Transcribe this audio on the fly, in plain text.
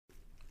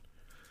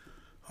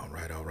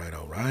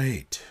all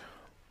right.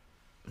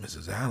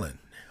 Mrs. Allen,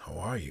 how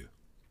are you?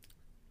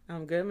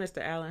 I'm good,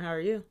 Mr. Allen. How are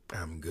you?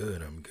 I'm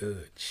good.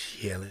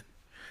 Chilling.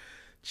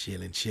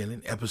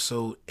 Chilling.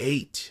 Episode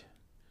 8.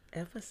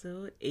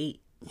 Episode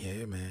 8.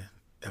 Yeah, man.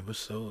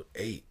 Episode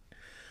 8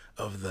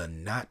 of the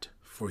Not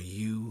For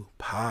You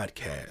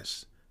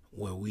podcast,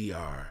 where we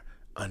are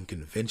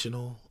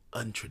unconventional,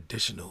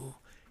 untraditional,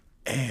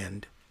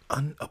 and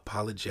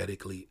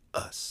unapologetically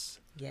us.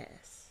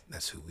 Yes.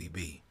 That's who we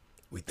be.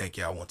 We thank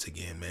y'all once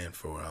again, man,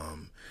 for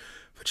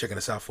checking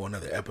us out for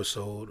another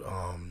episode.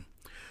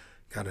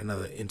 Got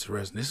another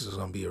interesting. This is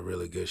gonna be a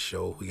really good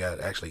show. We got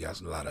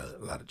a lot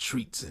of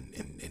treats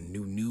and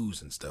new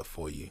news and stuff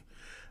for you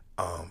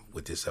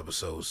with this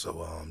episode.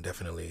 So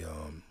definitely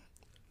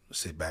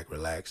sit back,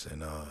 relax,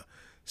 and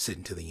sit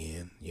until the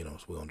end. You know,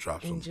 so we're gonna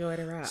drop Enjoy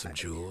the ride. some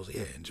jewels.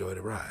 Yeah, enjoy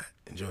the ride.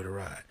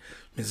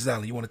 Mrs.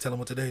 Allen, you want to tell them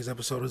what today's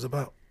episode is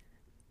about?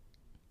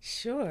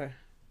 Sure.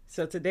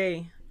 So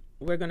today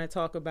we're going to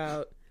talk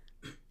about,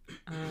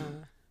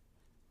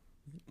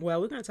 we're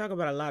going to talk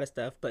about a lot of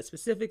stuff, but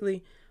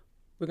specifically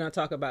we're going to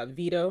talk about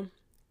veto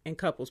and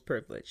couples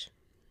privilege.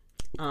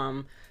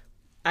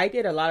 I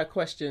get a lot of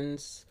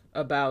questions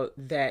about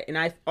that, and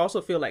I also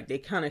feel like they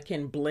kind of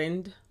can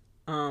blend,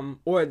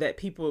 or that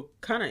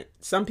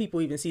some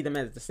people even see them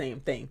as the same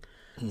thing.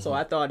 Mm-hmm. So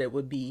I thought it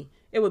would be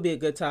a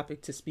good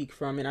topic to speak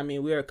from. And I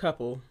mean, we're a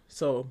couple,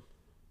 so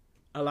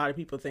a lot of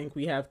people think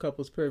we have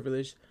couples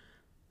privilege.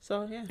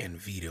 So yeah, and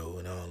veto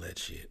and all that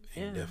shit.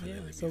 And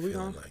definitely So be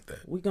feeling like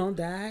that. We're gonna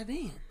dive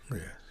in. Yeah,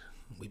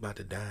 we about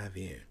to dive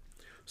in.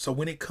 So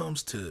when it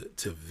comes to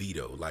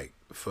veto, like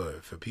for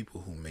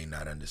people who may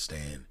not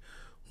understand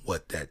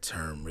what that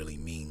term really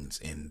means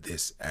in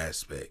this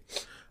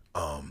aspect,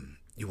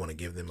 you want to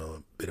give them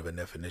a bit of a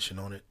definition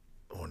on it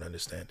or an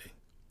understanding?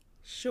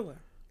 Sure.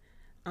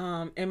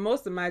 And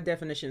most of my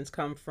definitions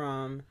come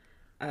from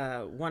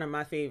one of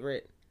my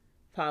favorite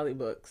poly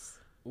books,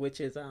 which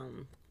is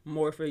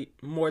more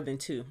than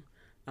two.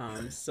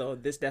 So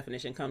this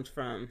definition comes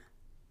from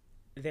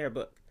their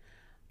book.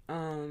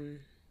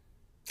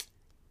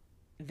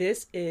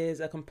 This is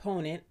a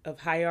component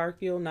of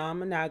hierarchical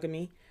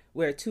non-monogamy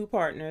where two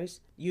partners,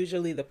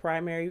 usually the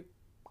primary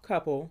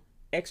couple,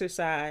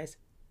 exercise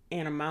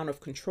an amount of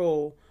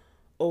control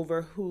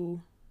over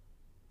who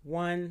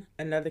one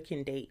another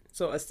can date.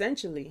 So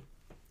essentially,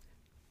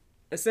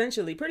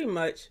 pretty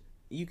much,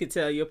 you could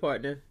tell your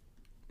partner,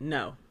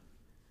 no.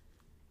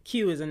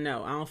 Q is a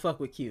no. I don't fuck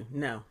with Q.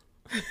 No.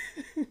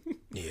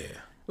 Yeah.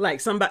 Like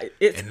somebody,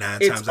 and 9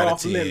 times out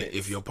of 10,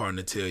 if your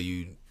partner tell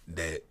you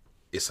that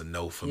it's a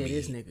no for me,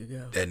 this nigga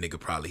go. That nigga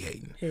probably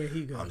hating. Here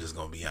he go. I'm just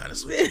gonna be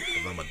honest with you,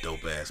 because I'm a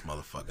dope ass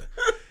motherfucker.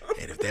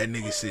 And if that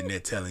nigga sitting there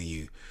telling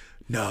you,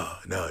 no,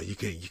 you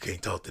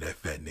can't talk to that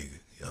fat nigga.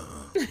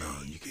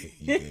 No, you can't.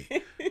 Yeah,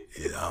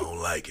 I don't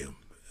like him.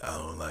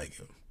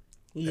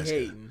 He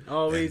hating.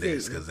 Always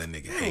hating. Because that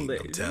nigga hating,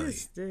 I'm telling you.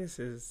 This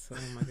is, oh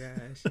my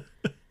gosh.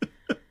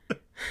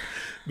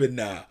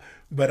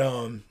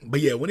 But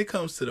yeah, when it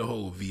comes to the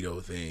whole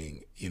veto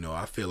thing, you know,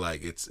 I feel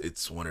like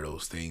it's one of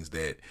those things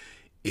that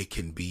it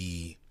can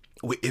be,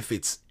 if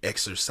it's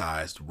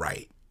exercised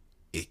right,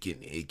 it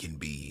can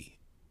be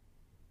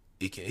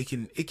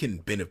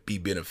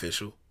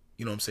beneficial,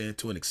 you know what I'm saying,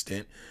 to an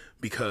extent,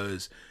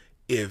 because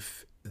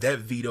if that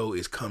veto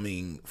is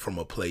coming from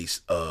a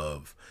place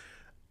of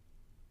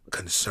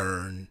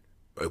concern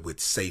with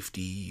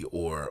safety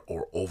or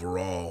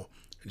overall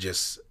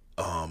just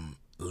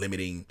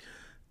limiting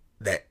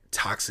that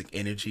toxic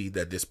energy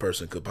that this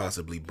person could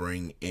possibly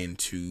bring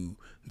into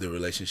the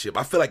relationship,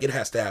 I feel like it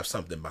has to have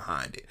something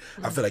behind it.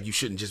 Mm-hmm. I feel like you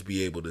shouldn't just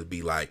be able to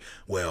be like,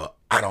 well,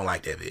 I don't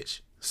like that bitch,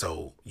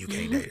 so you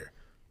can't date her.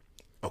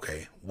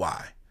 Okay,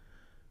 why?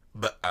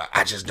 But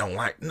I just don't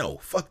like. No,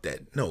 fuck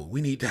that. No, we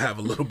need to have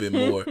a little bit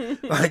more.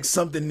 Like,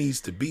 something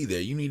needs to be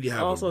there. You need to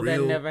have also a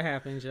real. That never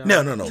happens, y'all.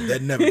 No.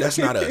 That never. That's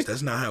not us.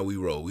 That's not how we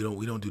roll. We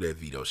don't do that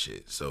veto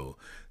shit. So,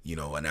 you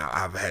know, and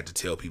I've had to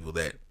tell people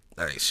that.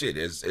 Like, shit,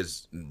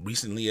 as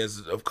recently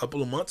as a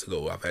couple of months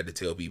ago, I've had to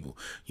tell people,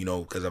 you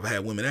know, because I've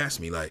had women ask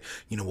me, like,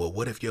 you know, well,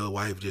 what if your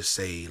wife just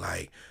say,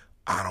 like,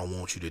 I don't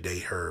want you to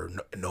date her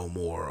no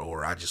more,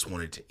 or I just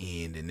want it to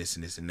end, and this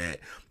and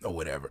that, or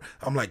whatever.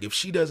 I'm like, if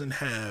she doesn't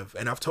have,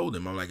 and I've told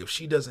them, I'm like, if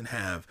she doesn't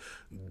have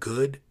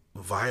good,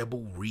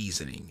 viable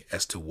reasoning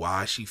as to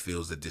why she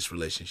feels that this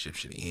relationship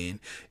should end,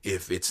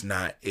 if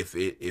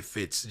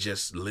it's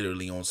just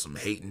literally on some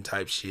hating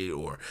type shit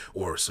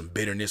or some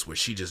bitterness where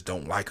she just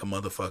don't like a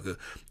motherfucker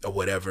or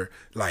whatever,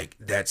 like,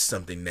 that's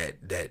something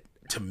that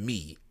to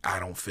me, I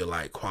don't feel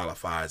like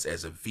qualifies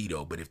as a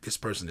veto. But if this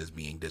person is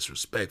being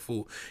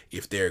disrespectful,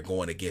 if they're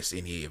going against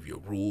any of your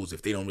rules,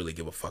 if they don't really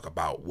give a fuck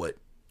about what,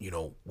 you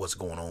know, what's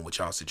going on with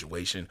y'all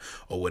situation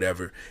or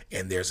whatever,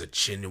 and there's a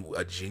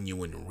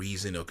genuine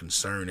reason or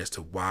concern as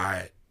to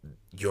why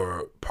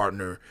your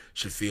partner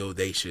should feel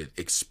they should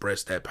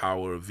express that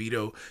power of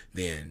veto,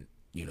 then,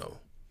 you know,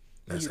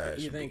 that's how it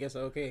should You think be. it's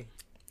okay?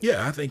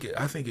 Yeah, I think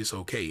it's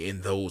okay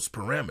in those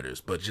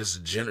parameters, but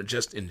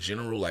just in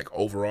general, like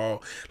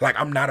overall, like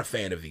I'm not a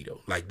fan of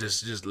veto. Like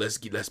this, just let's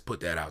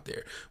put that out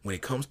there. When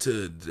it comes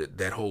to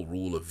that whole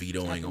rule of I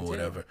vetoing or can tell.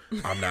 whatever,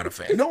 I'm not a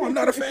fan. No, I'm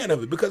not a fan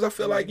of it because I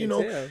feel I like can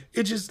tell.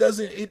 it just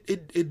doesn't.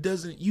 It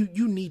doesn't.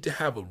 You need to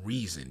have a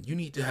reason. You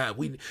need to have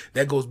we.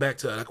 That goes back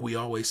to like we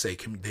always say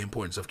the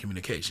importance of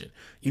communication.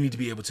 You need to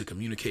be able to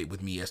communicate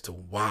with me as to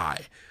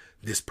why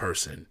this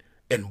person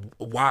and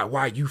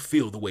why you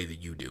feel the way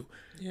that you do.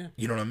 Yeah.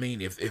 You know what I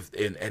mean? If it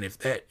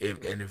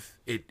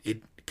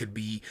could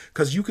be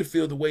because you could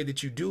feel the way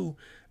that you do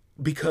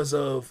because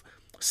of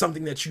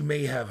something that you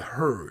may have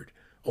heard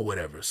or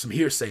whatever, some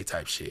hearsay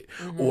type shit,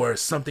 or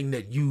something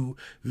that you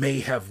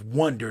may have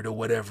wondered or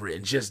whatever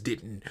and just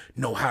didn't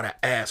know how to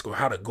ask or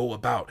how to go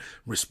about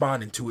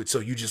responding to it. So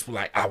you just were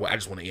like, I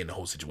just want to end the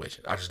whole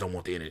situation. I just don't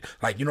want to end it.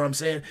 Like, you know what I'm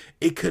saying?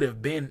 It could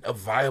have been a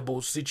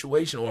viable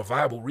situation or a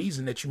viable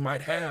reason that you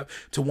might have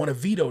to want to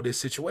veto this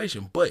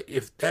situation. But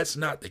if that's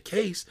not the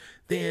case,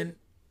 then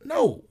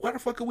no, why the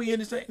fuck are we in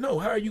this thing? No,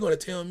 how are you going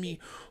to tell me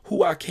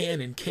who I can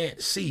and can't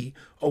see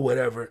or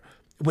whatever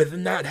with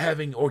not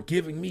having or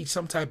giving me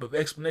some type of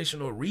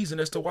explanation or reason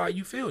as to why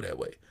you feel that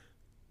way?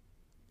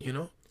 You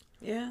know?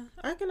 Yeah,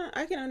 I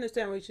can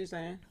understand what you're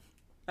saying.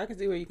 I can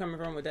see where you're coming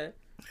from with that.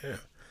 Yeah.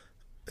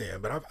 Yeah,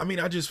 but I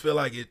mean, I just feel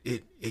like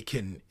it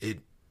can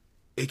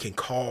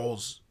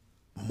cause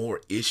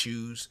more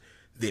issues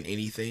than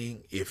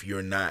anything if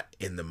you're not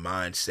in the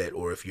mindset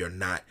or if you're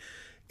not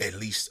at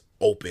least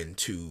open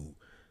to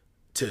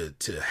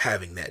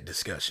having that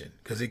discussion,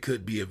 because it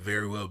could be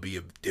very well be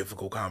a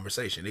difficult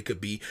conversation. It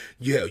could be,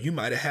 yeah, you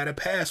might have had a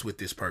past with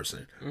this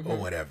person or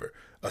whatever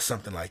or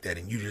something like that,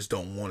 and you just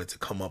don't want it to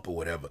come up or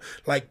whatever.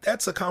 Like,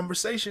 that's a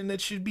conversation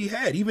that should be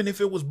had, even if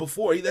it was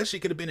before. That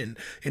shit could have been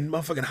in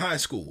motherfucking high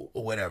school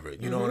or whatever.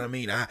 You know what I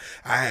mean? I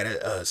had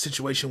a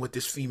situation with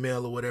this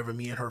female or whatever,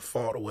 me and her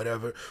fought or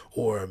whatever,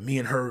 or me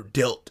and her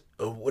dealt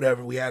or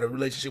whatever, we had a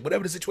relationship,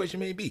 whatever the situation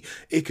may be.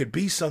 It could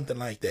be something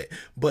like that,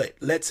 but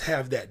let's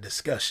have that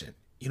discussion.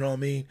 You know what I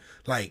mean?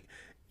 Like,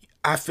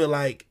 I feel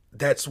like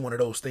that's one of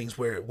those things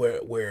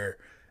where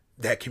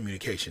that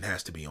communication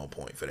has to be on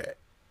point for that.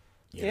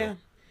 You Yeah. know?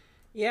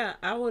 Yeah,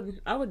 I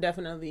would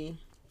definitely,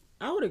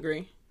 I would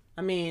agree.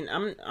 I mean,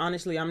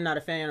 I'm not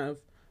a fan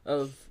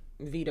of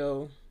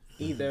veto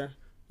either.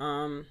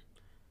 I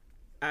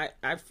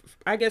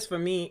guess for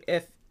me,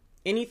 if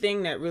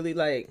anything that really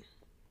like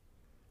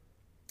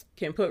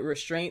can put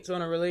restraints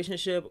on a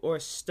relationship or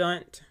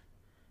stunt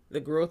the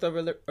growth of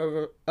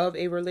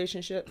a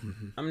relationship,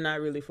 I'm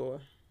not really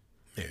for.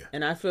 Yeah.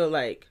 And I feel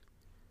like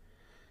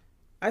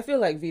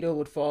veto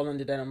would fall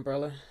under that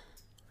umbrella.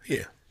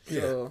 Yeah.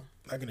 Yeah. So,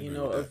 I can agree you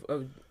know, with that.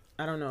 of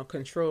I don't know,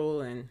 control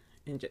and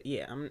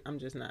yeah, I'm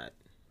just not.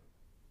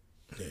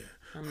 Yeah.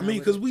 I'm I not mean,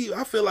 with because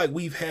I feel like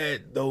we've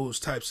had those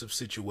types of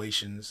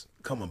situations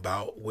come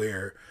about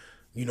where,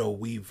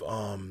 we've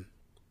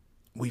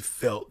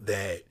felt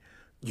that,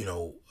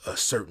 a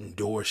certain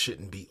door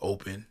shouldn't be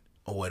open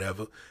or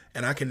whatever.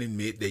 And I can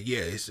admit that,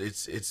 yeah,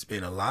 it's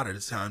been a lot of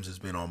the times it's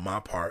been on my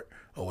part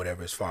or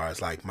whatever, as far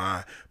as like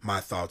my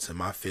thoughts and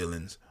my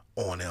feelings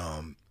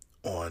on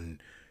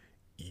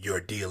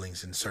your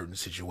dealings in certain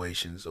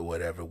situations or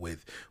whatever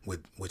with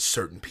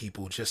certain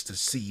people, just to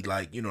see,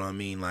 like, you know what I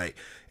mean, like,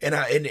 and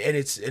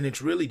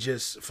it's really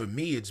just, for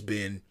me, it's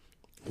been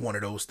one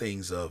of those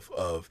things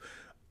of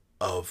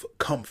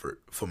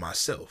comfort for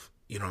myself.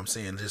 You know what I'm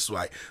saying? Just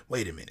like,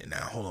 wait a minute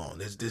now, hold on,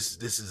 this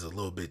is a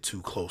little bit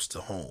too close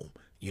to home.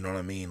 You know what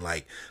I mean?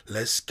 Like,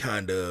 let's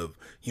kind of,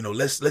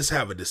 let's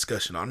have a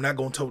discussion. I'm not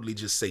gonna totally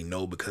just say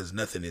no, because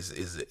nothing is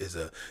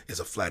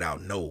a flat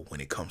out no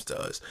when it comes to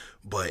us.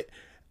 But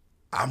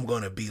I'm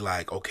gonna be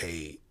like,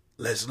 okay,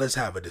 let's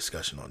have a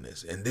discussion on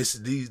this. And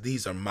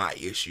these are my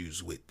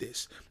issues with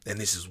this, and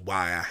this is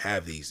why I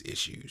have these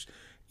issues.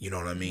 You know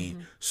what I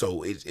mean?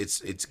 So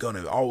it's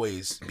gonna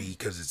always be,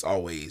 because it's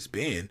always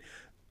been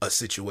a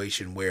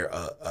situation where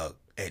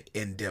an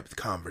in-depth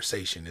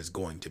conversation is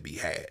going to be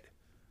had.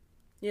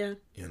 Yeah.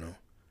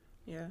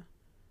 Yeah.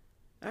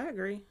 I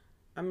agree.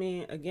 I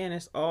mean, again,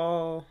 it's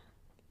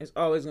always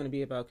going to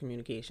be about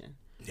communication.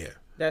 Yeah.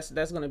 That's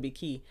going to be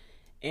key.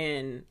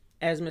 And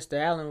as Mr.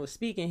 Allen was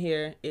speaking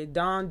here, it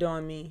dawned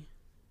on me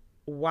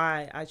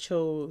why I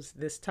chose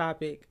this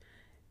topic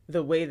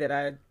the way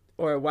that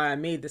why I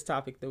made this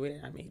topic the way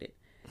that I made it.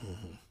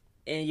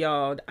 And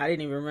y'all, I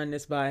didn't even run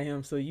this by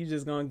him, so you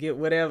just gonna get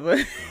whatever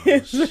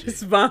his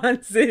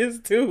response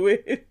is to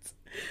it.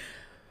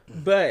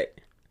 But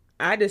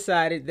I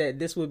decided that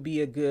this would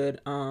be a good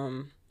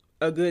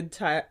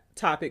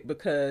topic,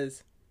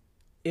 because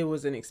it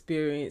was an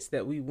experience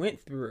that we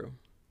went through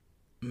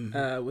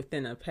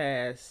within the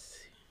past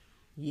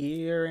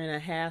year and a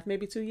half,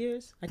 maybe 2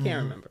 years. I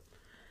can't remember.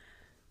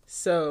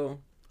 So,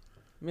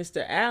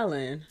 Mr.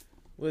 Allen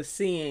was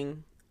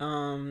seeing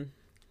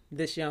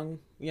this young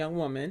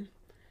woman,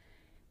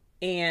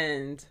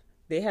 and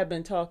they had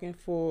been talking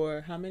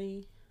for how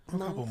many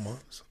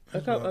months? A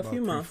couple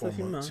months. A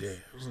few months. Yeah, it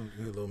was a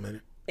little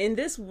minute. And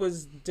this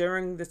was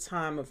during the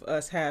time of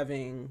us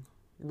having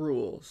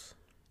rules.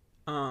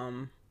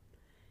 And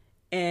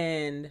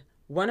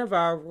one of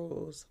our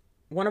rules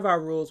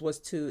was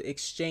to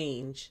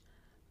exchange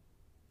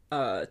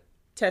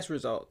test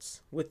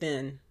results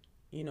within,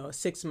 a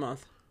 6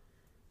 month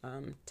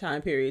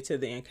time period to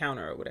the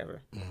encounter or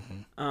whatever.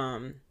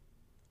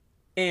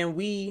 And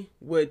we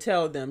would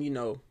tell them,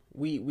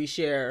 we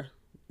share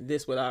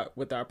this with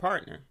our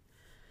partner,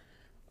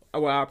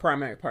 or our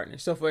primary partner.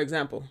 So, for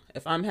example,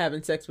 if I'm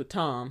having sex with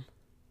Tom,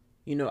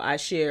 I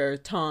share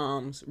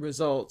Tom's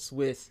results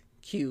with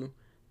Q,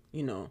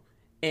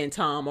 and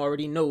Tom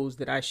already knows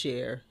that I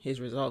share his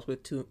results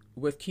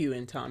with Q,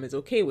 and Tom is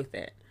okay with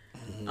that.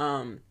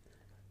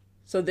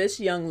 So this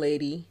young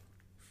lady,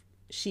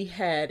 she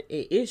had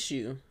a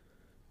issue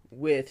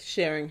with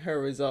sharing her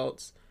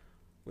results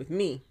with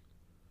me.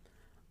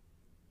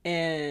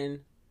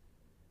 And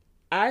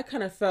I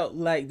kind of felt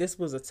like this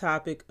was a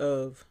topic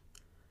of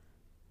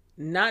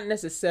not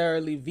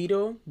necessarily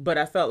veto, but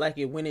I felt like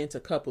it went into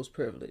couples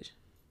privilege,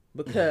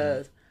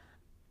 because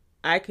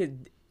I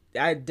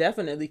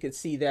definitely could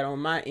see that on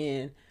my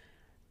end,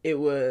 it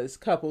was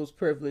couples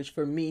privilege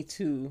for me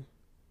to,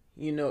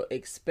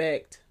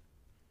 expect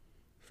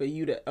for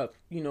you to,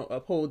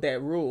 uphold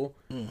that rule.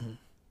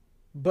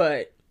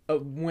 But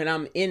when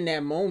I'm in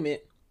that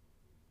moment,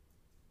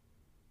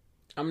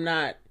 I'm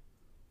not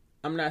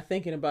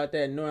thinking about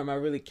that, nor am I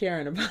really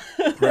caring about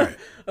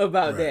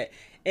about that.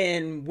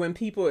 And when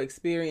people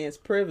experience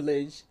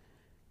privilege,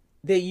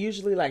 they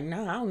usually like,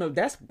 nah, I don't know.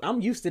 I'm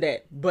used to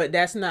that, but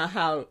that's not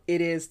how it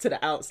is to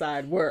the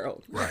outside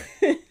world. Right.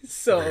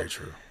 So, very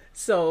true.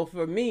 So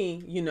for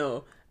me,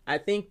 I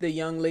think the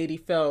young lady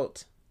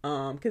felt,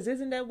 because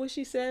isn't that what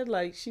she said?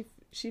 Like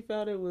she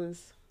felt it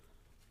was,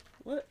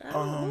 what? I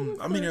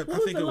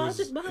think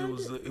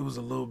it was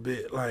a little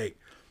bit like,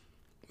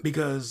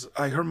 because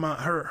like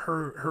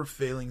her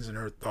feelings and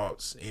her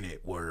thoughts in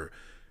it were,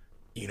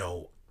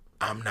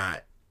 I'm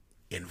not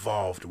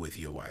involved with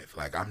your wife.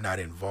 Like, I'm not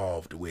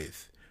involved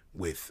with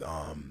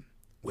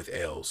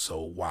Elle,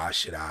 so why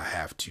should I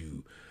have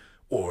to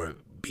or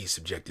be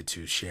subjected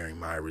to sharing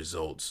my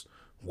results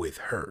with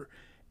her?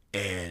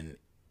 And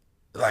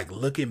like,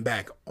 looking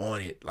back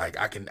on it, like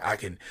I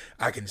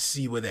can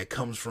see where that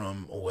comes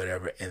from or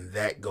whatever, and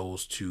that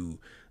goes to,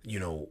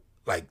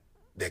 like,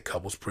 that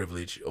couple's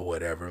privilege or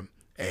whatever.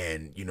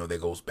 And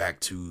that goes back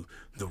to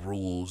the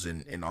rules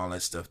and all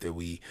that stuff that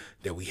we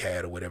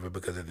had or whatever,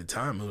 because at the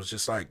time it was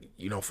just like,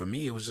 for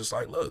me it was just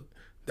like, look,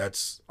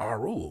 that's our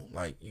rule,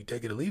 like, you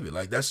take it or leave it,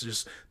 like that's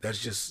just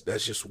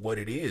what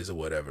it is or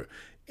whatever.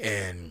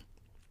 And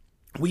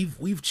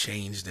we've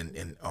changed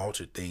and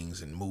altered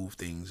things and moved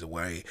things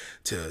away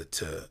to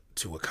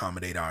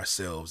accommodate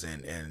ourselves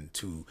and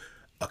to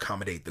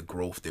accommodate the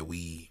growth that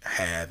we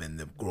have and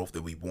the growth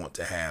that we want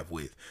to have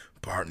with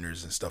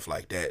partners and stuff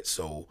like that.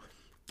 So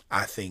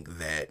I think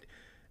that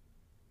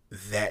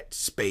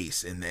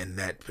space and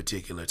that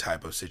particular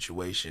type of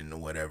situation or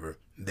whatever,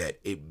 that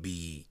it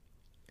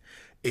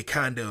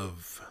kind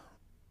of,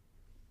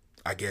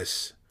 I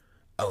guess,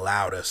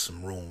 allowed us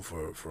some room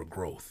for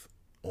growth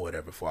or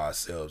whatever for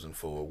ourselves and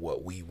for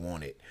what we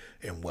wanted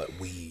and what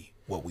we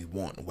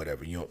want or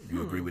whatever. You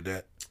agree with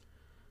that?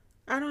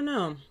 I don't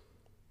know.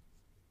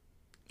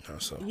 How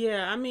so?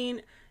 Yeah, I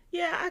mean,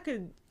 yeah, I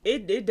could.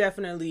 It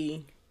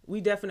definitely,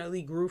 we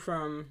definitely grew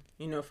from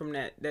from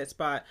that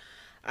spot.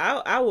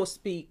 I will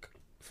speak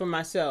for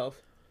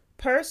myself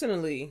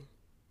personally.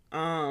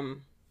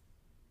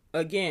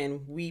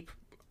 Again,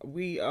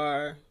 we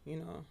are,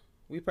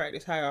 we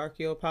practice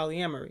hierarchical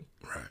polyamory.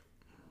 Right.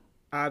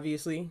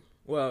 Obviously,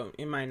 well,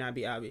 it might not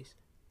be obvious.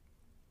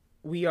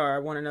 We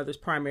are one another's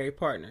primary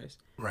partners.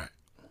 Right.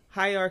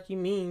 Hierarchy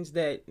means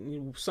that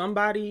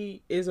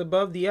somebody is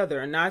above the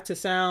other, and not to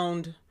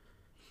sound,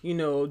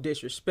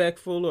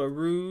 disrespectful or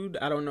rude.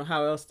 I don't know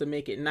how else to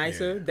make it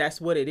nicer. Yeah. That's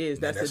what it is.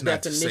 That's the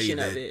definition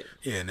of it.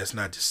 Yeah, and that's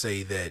not to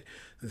say that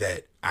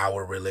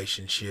our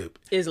relationship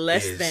is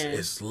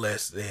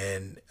less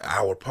than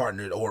our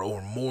partner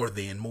or more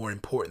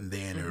important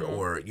than, mm-hmm.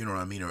 or you know what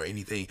I mean, or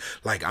anything.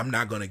 Like, I'm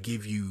not gonna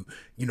give you,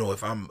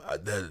 if I'm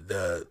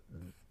the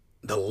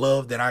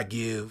love that I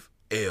give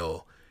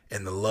Elle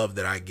and the love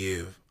that I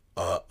give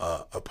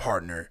a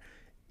partner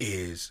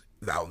is,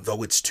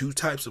 though it's two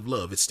types of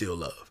love, it's still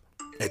love.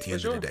 At the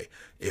end of the day,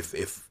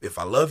 if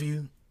I love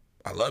you,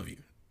 I love you,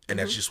 and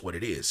that's just what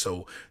it is.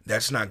 So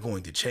that's not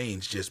going to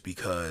change just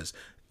because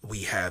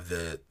we have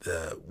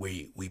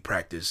we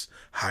practice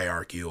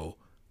hierarchical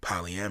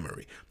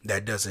polyamory.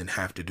 That doesn't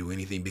have to do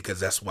anything,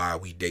 because that's why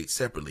we date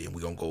separately, and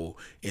we're gonna go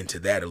into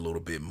that a little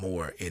bit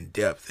more in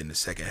depth in the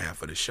second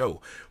half of the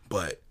show.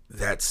 But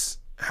that's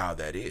how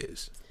that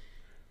is.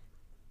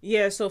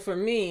 Yeah. So for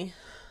me,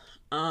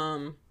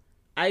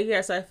 I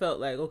guess I felt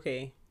like,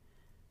 okay,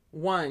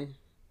 one,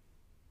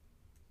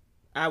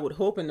 I would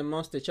hope in the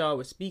most that y'all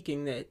were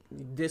speaking that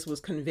this was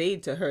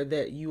conveyed to her,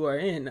 that you are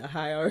in a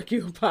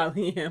hierarchical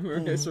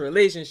polyamorous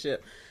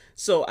relationship.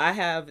 So I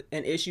have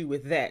an issue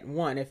with that.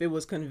 One, if it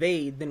was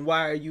conveyed, then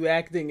why are you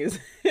acting as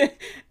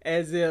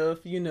as if,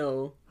 you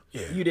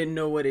didn't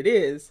know what it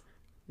is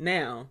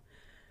now?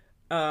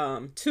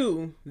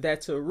 two,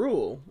 that's a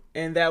rule,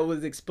 and that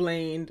was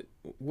explained.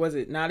 Was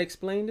it not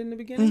explained in the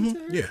beginning? To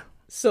her? Yeah.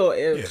 So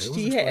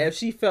if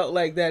she felt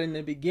like that in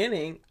the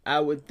beginning, I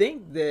would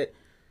think that,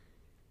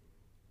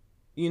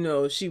 you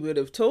know, she would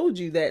have told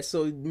you that,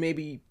 so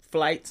maybe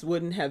flights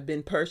wouldn't have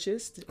been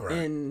purchased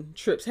and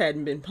trips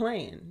hadn't been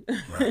planned.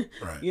 Right.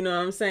 You know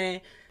what I'm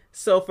saying?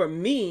 So for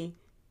me,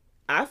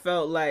 I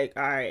felt like,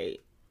 all right,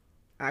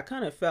 I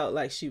kind of felt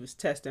like she was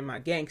testing my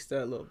gangster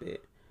a little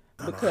bit.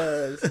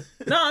 Because,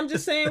 no, I'm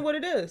just saying what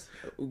it is.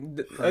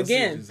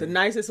 Again, the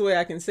nicest way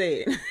I can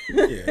say it.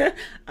 Yeah.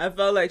 I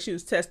felt like she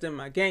was testing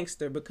my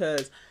gangster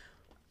because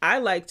I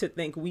like to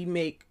think we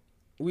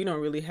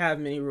don't really have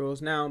many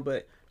rules now,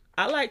 but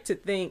I like to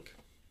think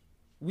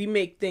we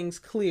make things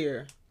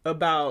clear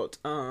about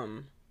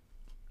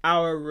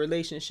our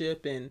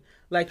relationship and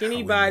like how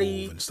anybody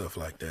we move and stuff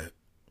like that.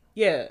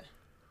 Yeah.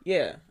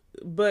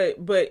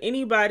 But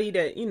anybody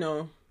that, you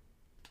know,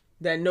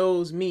 that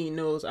knows me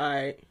knows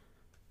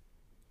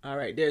all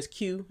right, there's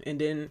Q,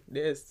 and then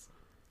there's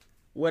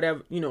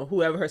whatever, you know,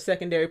 whoever her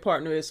secondary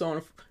partner is. So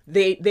on,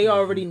 they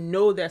already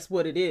know that's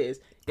what it is.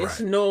 It's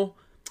well,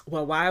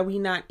 why are we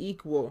not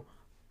equal?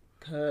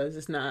 Because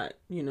it's not,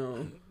 you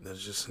know,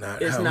 that's just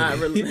not. It's not.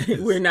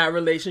 We're not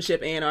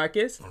relationship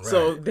anarchists,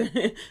 so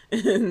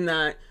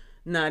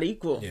not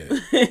equal. Yeah.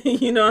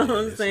 You know what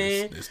I'm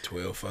saying? It's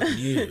 12 fucking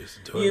years.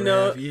 12 you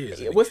know, and a half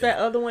years. What's that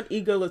other one?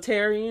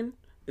 Egalitarian.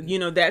 You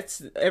know,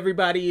 that's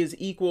everybody is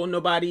equal.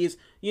 Nobody is,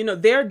 you know,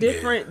 they're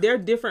different. Yeah. They're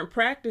different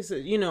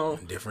practices, you know.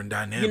 Different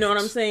dynamics. You know what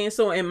I'm saying?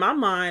 So in my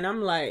mind,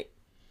 I'm like,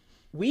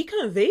 we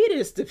convey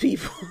this to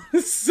people.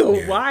 So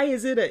why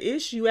is it an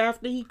issue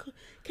after he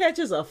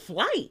catches a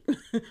flight?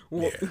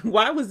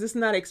 Why was this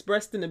not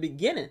expressed in the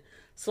beginning?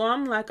 So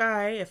I'm like, all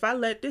right, if I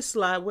let this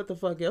slide, what the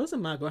fuck else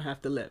am I going to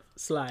have to let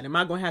slide? Am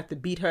I going to have to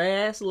beat her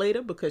ass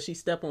later because she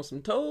stepped on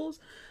some toes?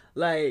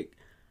 Like,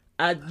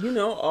 you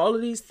know, all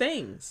of these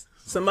things.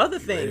 Some other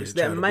things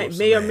that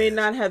may or may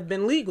not have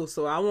been legal,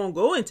 so I won't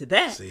go into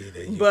that.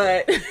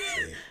 But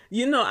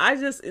you know, I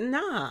just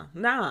nah.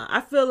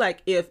 I feel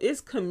like if it's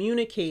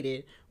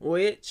communicated,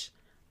 which,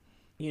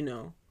 you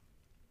know,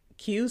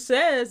 Q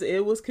says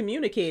it was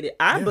communicated,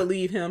 I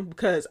believe him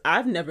because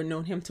I've never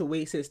known him to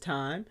waste his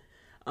time.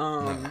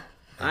 I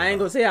ain't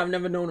gonna say I've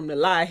never known him to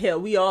lie.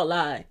 Hell, we all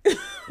lie.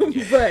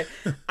 But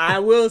I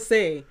will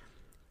say,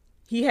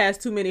 he has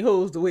too many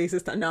hoes to waste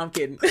his time. No, I'm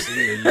kidding.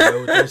 See, you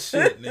know that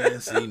shit,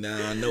 man. See,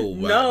 now I know.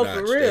 No,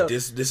 for real.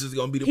 This is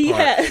gonna be the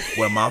part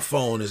where my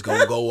phone is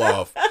gonna go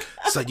off.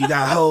 So you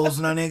got hoes,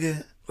 no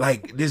nigga?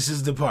 Like, this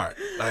is the part.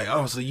 Like,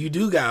 oh, so you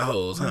do got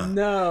hoes, huh?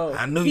 No,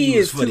 I knew you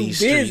was for these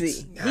streets. He is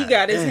too busy. He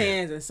got his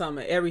hands in some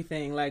of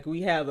everything. Like,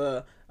 we have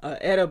a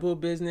edible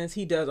business.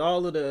 He does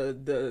all of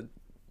the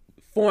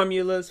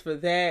formulas for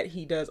that.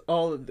 He does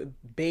all of the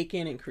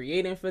baking and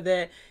creating for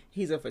that.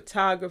 He's a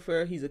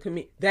photographer. He's a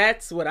comedian.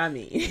 That's what I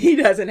mean. He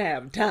doesn't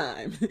have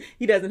time.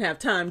 He doesn't have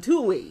time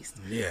to waste.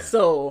 Yeah.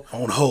 So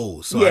on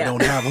hoes. So I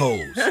don't have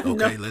hoes.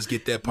 Okay, let's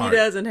get that part. He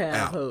doesn't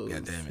have hoes.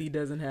 God damn it. He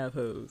doesn't have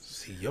hoes.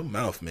 See, your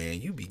mouth,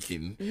 man. You be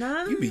getting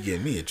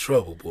me in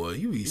trouble, boy.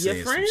 You be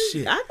saying some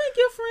shit. I think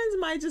your friends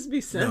might just be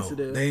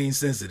sensitive. No, they ain't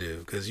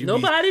sensitive because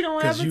nobody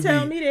don't ever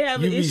tell me they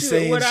have an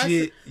issue with what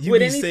you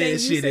be saying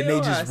shit and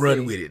they just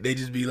run with it. They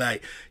just be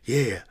like,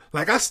 yeah.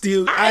 Like I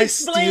still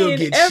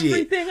get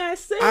everything I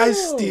say. I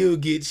still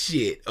get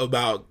shit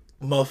about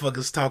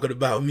motherfuckers talking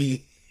about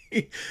me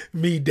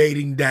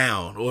dating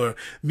down or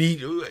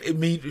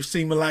me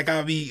seeming like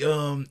I be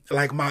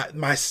like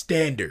my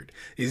standard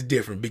is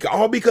different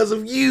because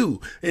of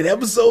you in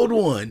episode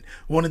 1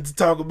 wanted to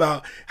talk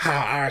about how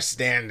our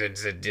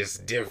standards are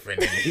just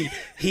different and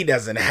he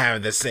doesn't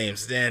have the same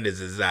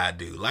standards as I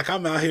do. Like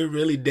I'm out here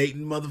really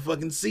dating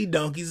motherfucking sea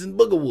donkeys and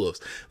booger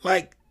wolves.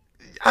 Like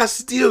I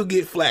still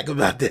get flack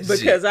about that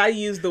because I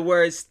use the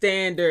word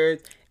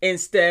standard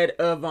instead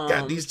of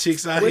got these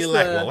chicks out here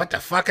like, well, what the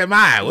fuck am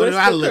I? What do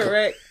I look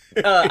correct?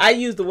 I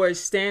use the word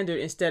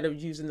standard instead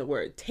of using the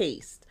word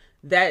taste.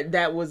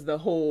 That was the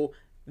whole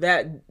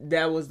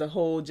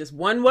just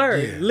one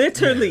word,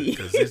 literally.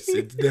 Because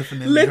it's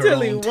definitely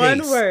literally her own one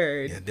taste.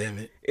 word. Yeah, damn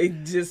it.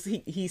 It just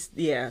he's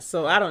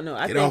So I don't know.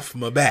 Get off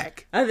my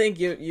back. I think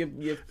your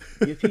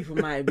people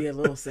might be a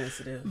little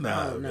sensitive.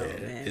 No,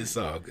 man. It's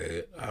all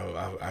good.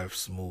 I've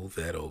smoothed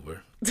that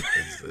over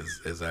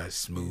as I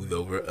smooth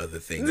over other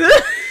things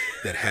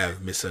that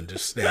have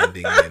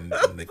misunderstanding and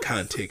the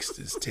context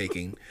is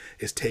taken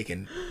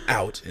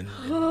out in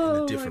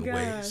a different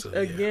way. So,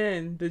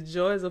 again, the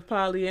joys of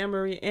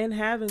polyamory and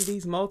having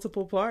these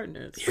multiple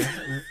partners.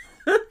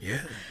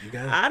 Yeah, you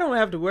got. I don't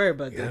have to worry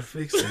about that. You gotta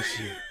fix that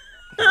shit.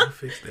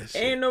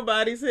 Ain't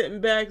nobody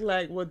sitting back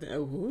like, what?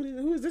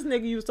 Who is this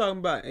nigga you was talking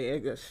about?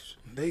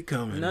 They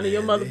coming. None of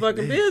your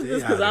motherfucking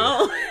business because I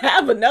don't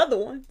have another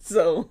one.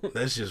 So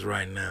that's just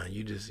right now.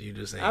 You just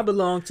ain't. I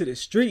belong to the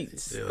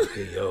streets.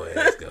 Okay, your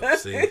ass go.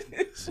 See,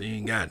 she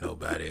ain't got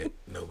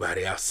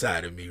nobody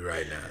outside of me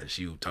right now.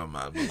 She was talking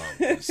about belong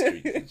to the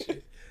streets and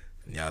shit.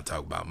 And y'all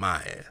talk about my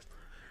ass.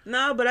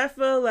 No, but I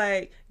feel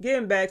like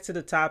getting back to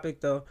the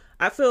topic though,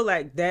 I feel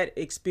like that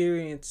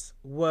experience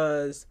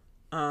was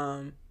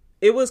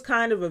it was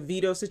kind of a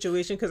veto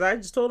situation because I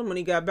just told him when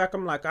he got back,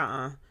 I'm like,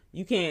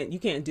 you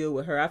can't deal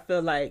with her. I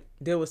feel like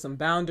there was some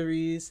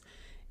boundaries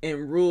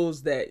and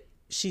rules that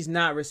she's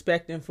not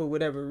respecting for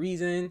whatever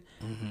reason.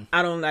 Mm-hmm.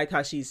 I don't like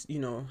how she's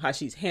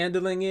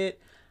handling it.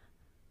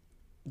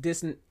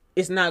 This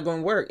it's not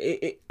going to work.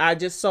 I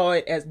just saw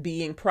it as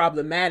being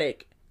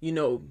problematic,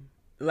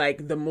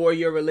 like the more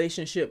your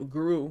relationship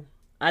grew.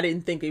 I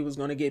didn't think it was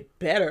going to get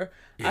better.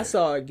 Yeah. I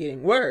saw it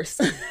getting worse.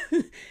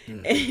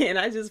 Mm-hmm. And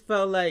I just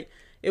felt like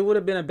it would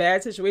have been a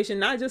bad situation,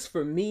 not just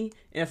for me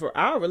and for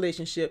our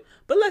relationship,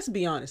 but let's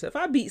be honest. If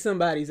I beat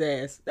somebody's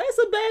ass, that's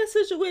a bad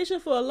situation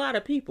for a lot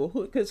of people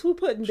because who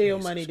putting bail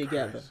money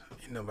together?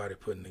 Ain't nobody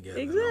putting together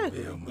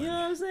exactly. No bail money. You know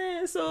what I'm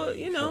saying?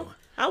 So,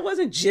 I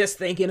wasn't just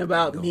thinking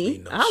about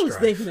me. I was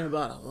thinking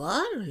about a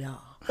lot of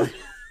y'all.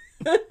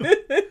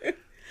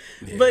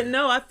 Yeah. But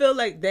no, I feel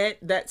like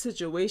that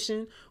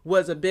situation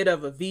was a bit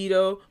of a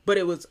veto, but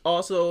it was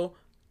also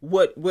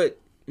what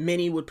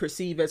many would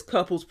perceive as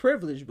couples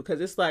privilege, because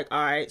it's like,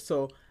 all right,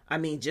 so I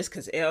mean, just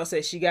because Elle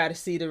says she got to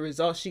see the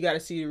results,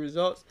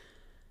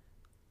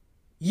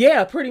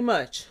 yeah, pretty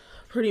much.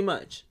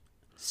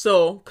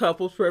 So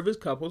couples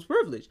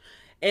privilege.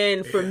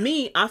 And for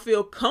me, I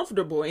feel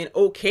comfortable and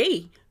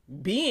okay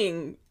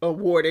being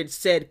awarded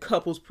said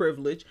couples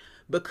privilege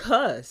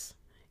because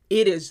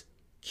it is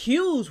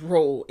Q's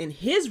role in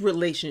his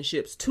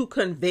relationships to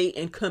convey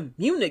and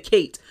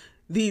communicate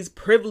these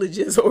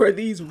privileges or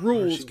these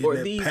rules or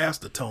these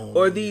past the tone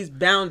or these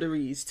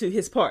boundaries to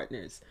his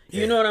partners.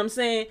 Yeah. You know what I'm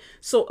saying?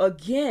 So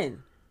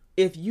again,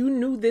 if you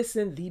knew this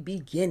in the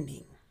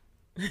beginning,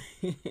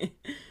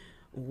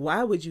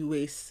 why would you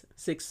waste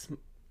 6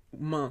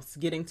 months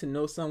getting to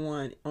know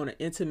someone on an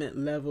intimate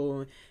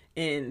level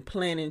and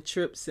planning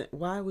trips? And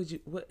why would you?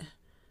 What?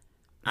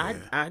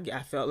 Yeah.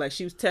 I felt like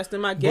she was testing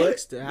my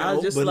gangster. I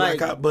was just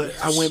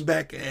I went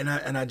back and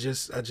I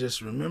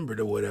just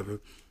remembered or whatever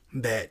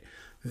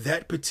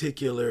that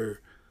particular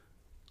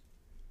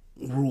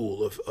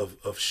rule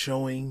of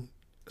showing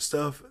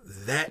stuff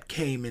that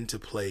came into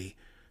play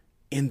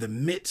in the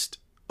midst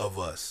of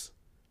us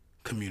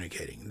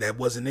communicating. That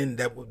wasn't the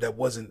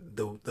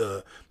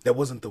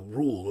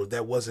rule, or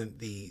that wasn't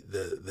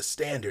the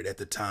standard at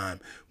the time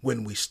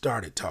when we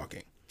started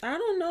talking. I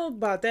don't know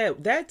about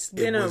that. That's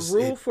been a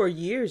rule for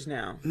years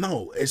now.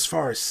 No, as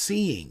far as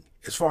seeing,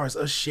 as far as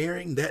us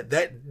sharing,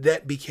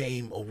 that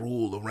became a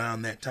rule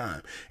around that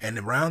time. And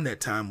around that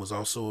time was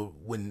also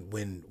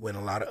when a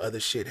lot of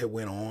other shit had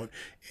went on,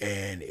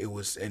 and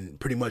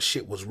pretty much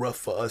shit was rough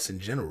for us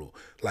in general.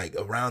 Like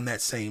around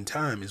that same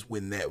time is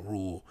when that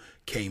rule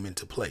came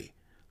into play.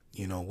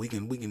 We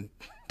can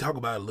talk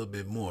about it a little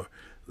bit more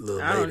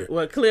later.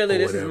 Well, clearly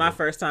this is my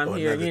first time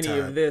hearing any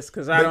of this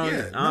because I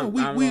don't.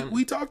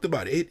 We talked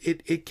about it.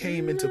 It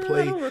came into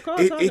play.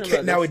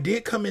 It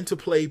did come into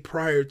play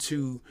prior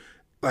to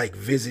like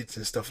visits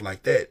and stuff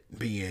like that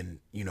being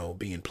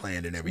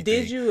planned and everything.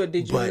 Did you or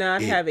did you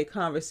not have a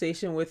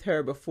conversation with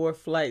her before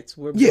flights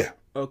were? Yeah.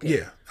 Okay.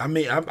 Yeah. I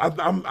mean,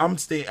 I'm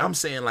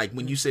saying like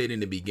when you said in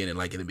the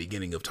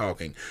beginning of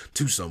talking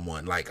to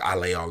someone, like I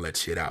lay all that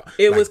shit out.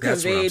 It was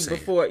conveyed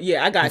before.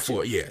 Yeah, I got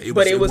you. Yeah,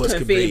 it was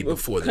conveyed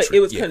before the trip. It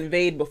was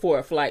conveyed before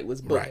a flight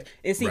was booked. Right.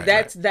 And see,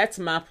 that's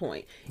my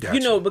point.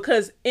 Gotcha.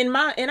 Because and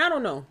I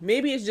don't know,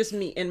 maybe it's just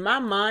me. In my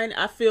mind,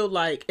 I feel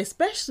like,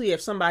 especially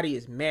if somebody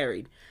is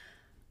married,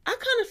 I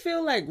kind of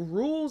feel like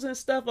rules and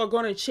stuff are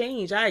going to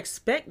change. I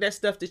expect that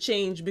stuff to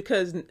change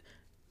because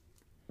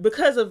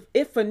of,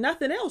 if for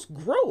nothing else,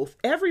 growth.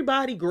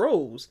 Everybody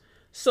grows.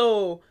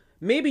 So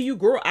maybe you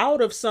grow out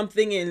of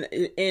something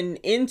and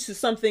into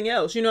something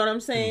else. You know what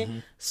I'm saying? Mm-hmm.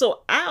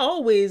 So I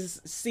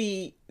always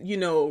see,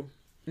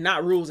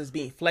 not rules as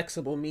being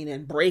flexible,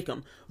 meaning break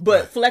them,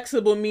 but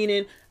flexible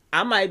meaning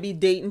I might be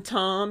dating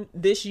Tom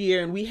this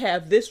year and we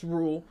have this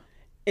rule.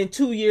 And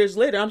 2 years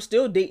later, I'm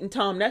still dating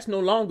Tom. That's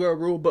no longer a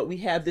rule, but we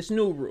have this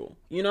new rule.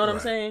 You know what I'm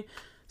saying?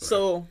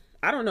 So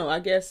I don't know. I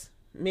guess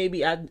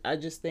maybe I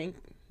just think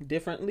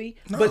differently.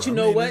 No, but you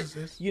know what?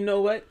 You know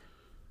what?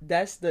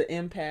 That's the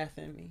empath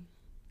in me.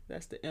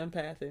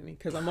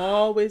 Because I'm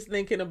always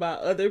thinking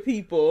about other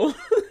people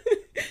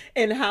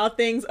and how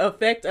things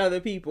affect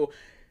other people.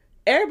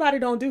 Everybody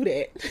don't do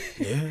that.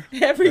 Yeah.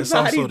 Everybody that's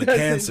also the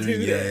doesn't cancer do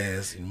in your that.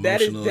 ass.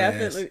 That is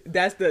definitely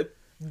that's the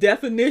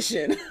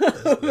definition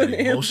of an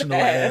emotional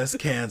empath. ass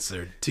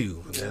cancer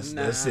too.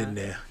 That's in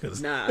there. That's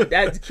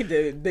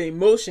the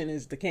emotion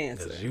is the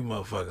cancer. You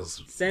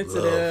motherfuckers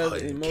sensitive, love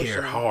and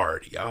care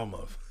hard, y'all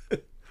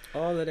motherfuckers.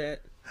 All of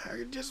that. How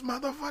you just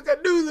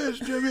motherfucker do this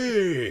to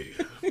me?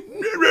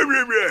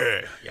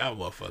 Y'all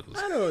motherfuckers.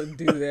 I don't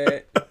do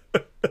that.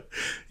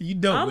 You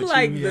don't. I'm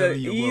like the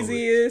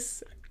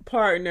easiest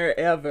partner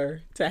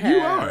ever to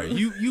have.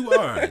 You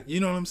are. You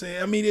know what I'm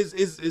saying? I mean, it's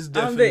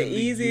definitely. I'm the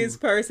easiest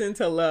person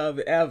to love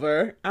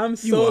ever. I'm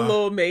so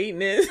low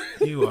maintenance.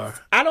 You are.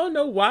 I don't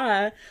know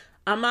why.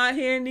 I'm out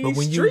here in these But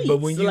when streets.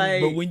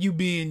 when you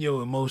be in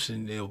your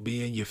emotion, it'll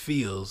be in your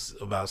feels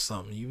about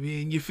something. You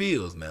be in your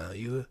feels now.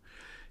 You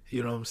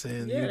know what I'm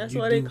saying? Yeah, that's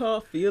why they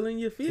call feeling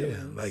your feelings.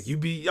 Yeah, like you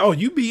be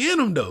in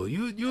them though.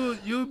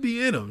 You'll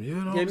be in them. You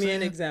know. Give me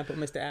an example,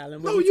 Mr.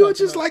 Allen. No, you're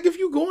just like if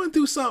you're going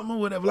through something or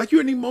whatever. Like you're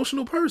an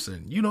emotional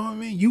person. You know what I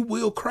mean? You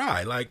will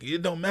cry. Like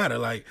it don't matter.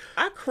 Like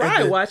I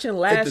cry watching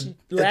Last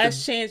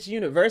Chance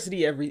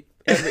University every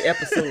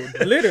episode.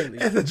 Literally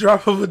at the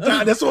drop of a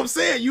dime. That's what I'm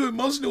saying. You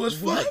emotional as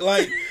fuck.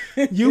 Like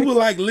you will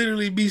like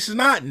literally be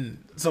snotting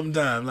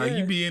sometimes. Like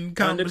you be in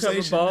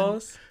conversation. Undercover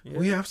Boss. Yeah.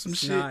 We have some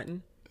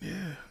snotting. Shit.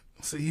 Yeah.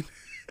 See,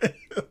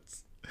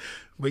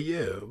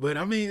 but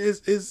I mean,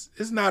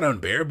 it's not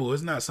unbearable.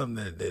 It's not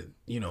something that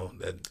you know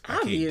that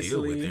I can't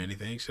deal with or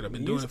anything. Shit, I've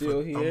been doing it for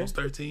almost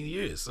 13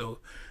 years. So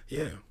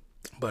yeah,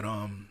 but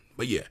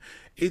yeah,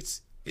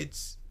 it's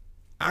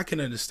I can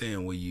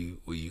understand where you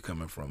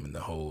coming from in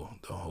the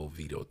whole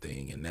veto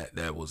thing, and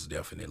that was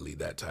definitely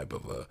that type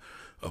of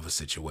a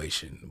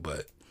situation.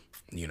 But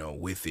you know,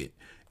 with it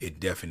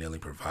definitely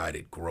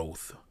provided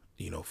growth,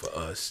 you know, for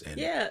us. And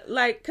yeah,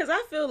 like because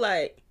I feel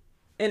like.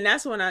 And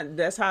that's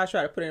how I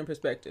try to put it in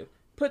perspective.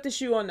 Put the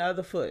shoe on the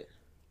other foot.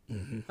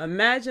 Mm-hmm.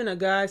 Imagine a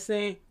guy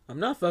saying, "I'm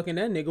not fucking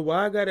that nigga.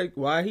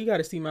 Why he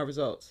gotta see my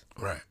results?"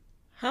 Right.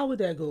 How would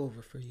that go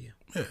over for you?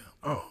 Yeah.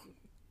 Oh,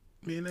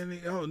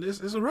 this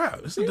is a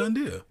wrap. It's a done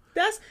deal.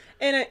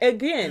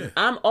 Again,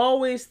 I'm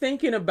always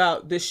thinking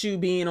about the shoe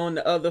being on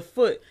the other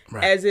foot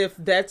as if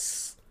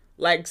that's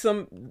like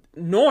some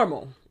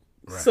normal.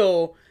 Right.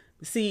 So.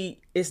 See,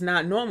 it's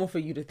not normal for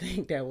you to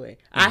think that way.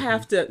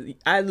 Mm-hmm.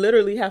 I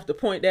literally have to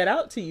point that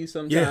out to you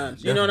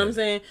sometimes. Yeah, you know what I'm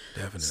saying?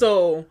 Definitely.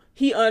 So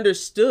he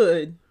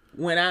understood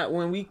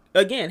when we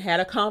again had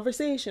a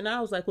conversation.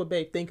 I was like, well,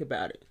 babe, think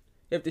about it.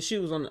 If the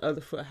shoe was on the other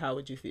foot, how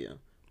would you feel?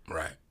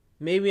 Right.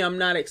 Maybe I'm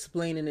not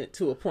explaining it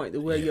to a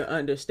point where you're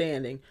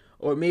understanding.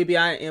 Or maybe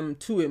I am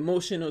too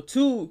emotional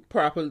to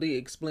properly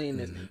explain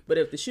this. Mm-hmm. But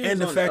if the shoe and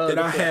the on fact the that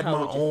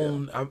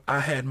I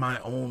had my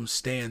own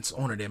stance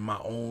on it and my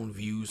own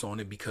views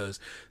on it because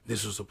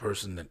this was a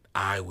person that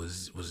I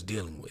was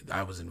dealing with.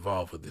 I was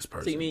involved with this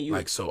person. So you mean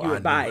I knew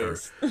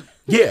biased. Her.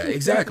 Yeah,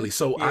 exactly.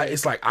 So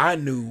it's like I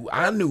knew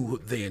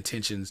the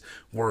intentions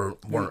weren't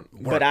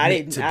but I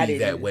meant didn't, to be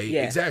that way.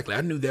 Yeah. Exactly.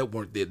 I knew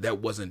that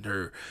wasn't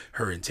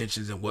her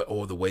intentions and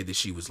or the way that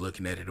she was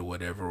looking at it or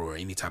whatever or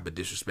any type of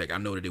disrespect. I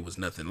know that it was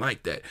nothing like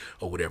that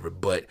or whatever,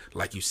 but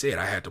like you said,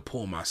 I had to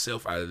pull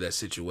myself out of that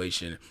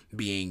situation,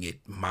 being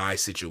it my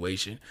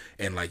situation,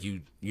 and like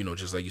you know,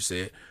 just like you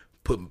said,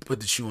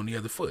 put the shoe on the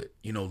other foot.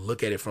 You know,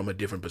 look at it from a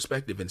different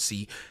perspective and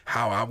see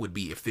how I would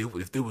be if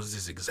there was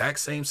this exact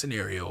same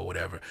scenario or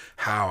whatever,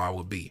 how I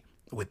would be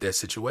with that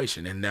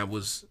situation. And that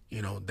was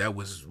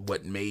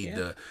what made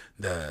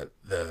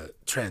the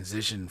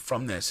transition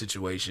from that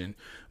situation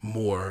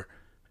more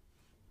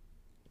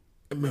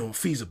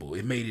feasible.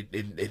 It made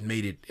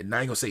it and I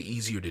ain't gonna say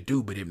easier to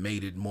do, but it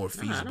made it more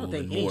feasible. I don't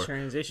think and more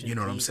transition. You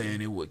know what I'm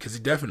saying? It would, because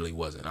it definitely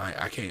wasn't.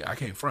 I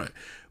can't front,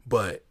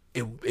 but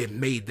it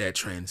made that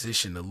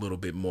transition a little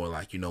bit more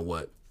like, you know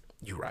what,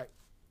 you're right.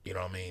 You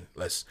know what I mean?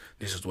 This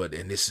is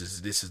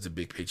the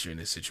big picture in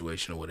this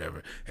situation or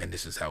whatever, and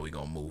this is how we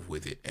gonna move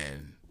with it,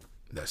 and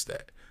that's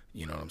that.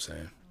 You know what I'm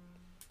saying?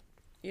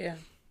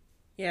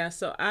 Yeah.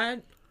 So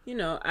I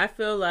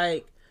feel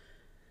like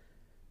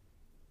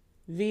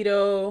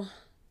veto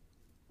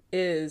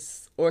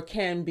is or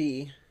can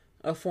be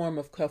a form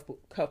of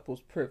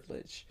couples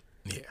privilege.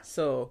 Yeah.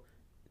 So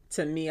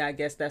to me, I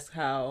guess that's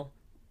how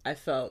I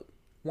felt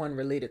one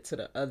related to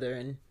the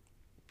other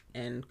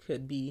and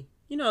could be,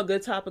 a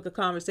good topic of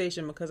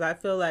conversation, because I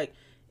feel like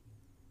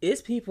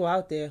it's people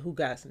out there who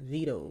got some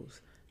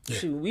vetoes. Yeah.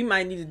 Shoot, we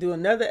might need to do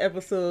another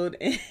episode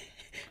and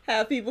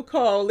have people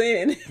call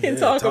in and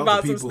talk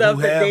about some stuff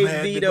that they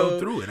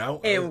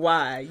vetoed and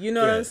why. You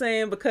know what I'm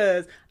saying?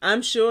 Because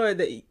I'm sure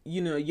that,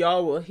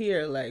 y'all will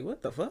hear like,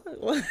 what the fuck?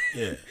 What?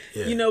 Yeah.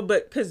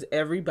 But because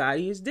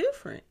everybody is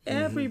different. Mm-hmm.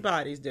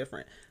 Everybody's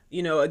different.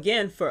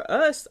 Again, for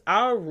us,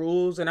 our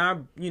rules and our,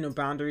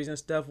 boundaries and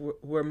stuff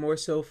were more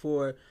so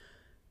for,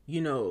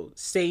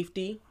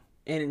 safety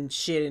and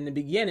shit in the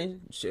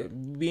beginning,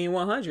 being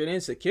 100,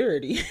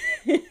 insecurity,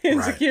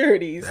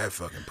 insecurities. Right. That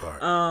fucking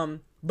part.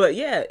 But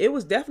yeah, it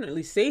was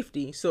definitely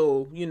safety.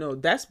 So,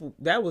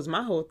 that was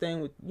my whole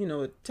thing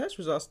with test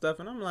result stuff.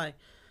 And I'm like,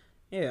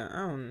 yeah,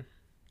 I don't,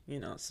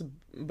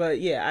 but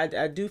yeah,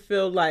 I do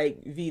feel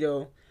like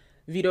veto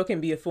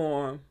can be a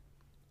form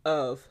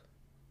of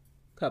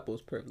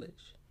couples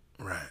privilege.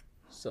 Right.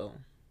 So,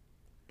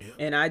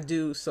 and I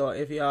do, so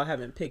if y'all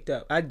haven't picked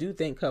up, I do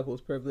think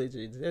couples privilege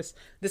exists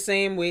the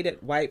same way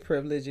that white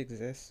privilege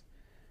exists,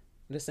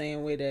 the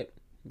same way that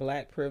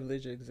black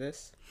privilege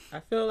exists.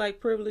 I feel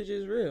like privilege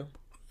is real.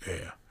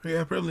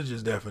 Yeah, privilege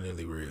is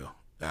definitely real.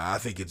 I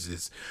think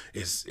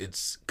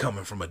it's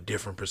coming from a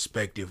different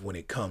perspective when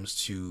it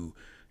comes to,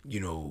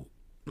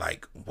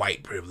 like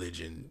white privilege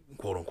and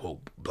quote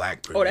unquote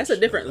black privilege. Oh, that's a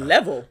different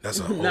level. That's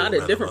not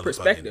a different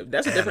perspective.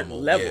 That's a different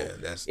level.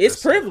 Yeah,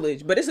 it's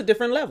privilege, but it's a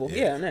different level.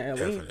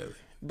 Definitely.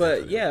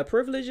 Yeah,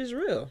 privilege is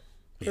real.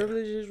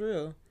 Privilege is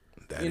real.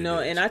 That You know,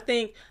 it is. and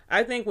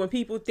I think when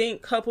people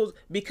think couples,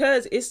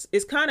 because it's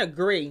kind of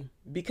gray,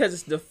 because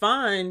it's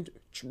defined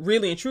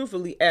really and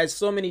truthfully as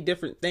so many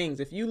different things.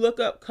 If you look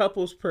up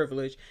couples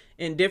privilege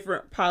in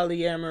different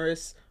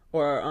polyamorous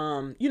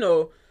or you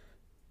know,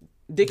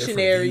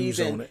 dictionaries,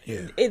 Different and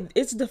views on it,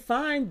 it's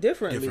defined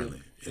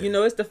differently. Yeah. You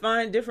know, it's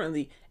defined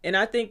differently. And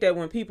I think that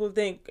when people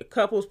think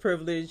couples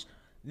privilege,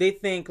 they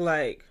think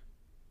like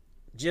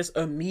just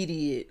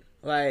immediate,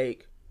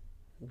 like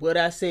what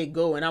I say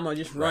go, and I'm gonna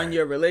just run Right.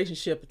 your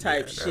relationship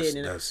type Yeah, shit.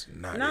 And that's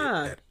not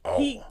nah, it at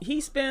all.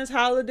 he spends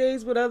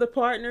holidays with other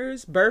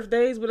partners,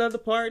 birthdays with other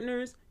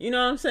partners. You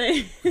know what I'm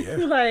saying? Yeah.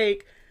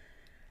 Like,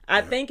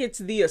 I think it's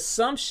the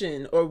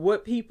assumption or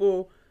what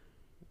people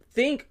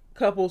think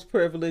couples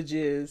privilege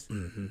is,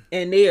 Mm-hmm.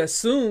 and they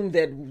assume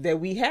that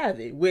we have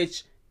it,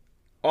 which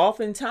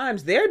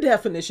oftentimes their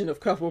definition of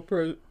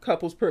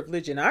couples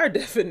privilege and our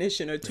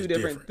definition are two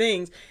different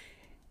things,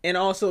 and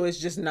also it's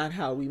just not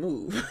how we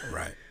move.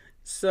 Right.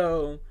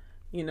 So,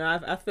 you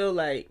know, I feel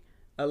like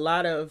a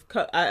lot of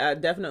I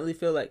definitely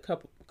feel like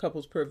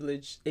couples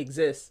privilege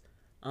exists.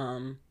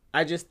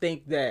 I just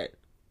think that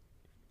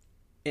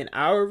in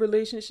our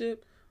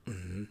relationship,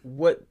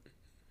 what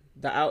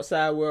the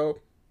outside world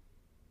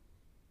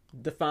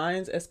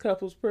defines as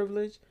couples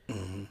privilege,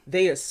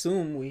 they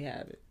assume we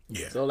have it.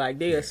 Yeah. So like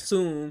they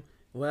assume,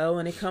 well,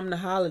 when it come to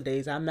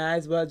holidays, I might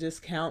as well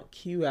just count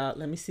Q out.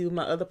 Let me see what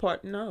my other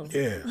partner knows.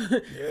 Yeah.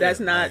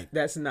 That's not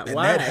like, and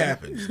why. That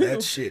happens.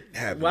 That shit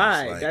happens.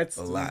 Why? Like, That's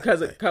a lot.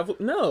 because like, a couple.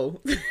 No,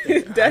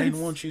 I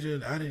didn't want you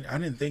to. I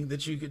didn't think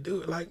that you could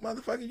do it. Like,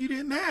 motherfucker, you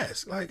didn't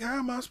ask. Like, how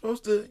am I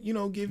supposed to,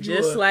 give you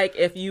just like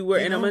if you were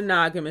in a know?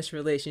 monogamous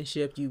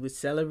relationship, you would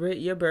celebrate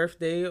your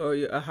birthday or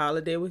a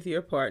holiday with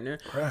your partner.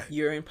 Right.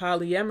 You're in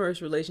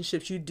polyamorous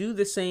relationships, you do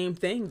the same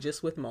thing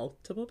just with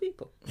multiple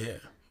people. Yeah.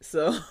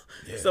 So,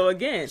 so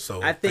again,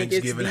 So I think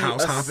it's Thanksgiving the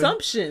house hopping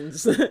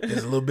assumptions.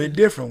 It's a little bit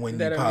different when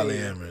you're That are made.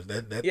 polyamorous.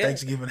 That Yeah.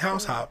 Thanksgiving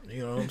house hop, you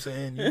know what I'm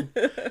saying?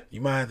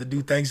 You might have to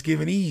do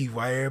Thanksgiving Eve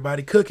while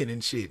everybody cooking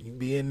and shit. You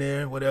be in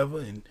there, whatever,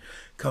 and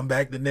come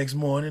back the next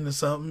morning or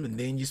something, and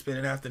then you spend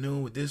an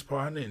afternoon with this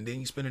partner, and then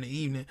you spend an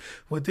evening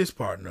with this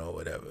partner or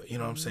whatever. You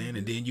know what I'm saying?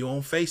 And then you're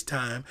on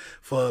FaceTime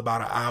for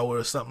about an hour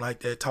or something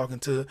like that, talking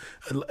to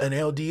an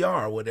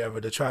LDR or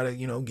whatever to try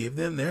to, give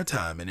them their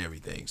time and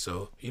everything.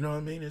 So, you know what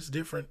I mean? It's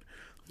different.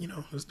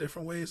 There's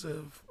different ways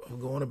of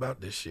going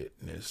about this shit.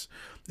 And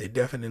it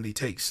definitely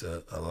takes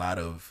a lot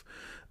of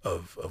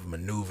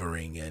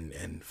maneuvering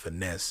and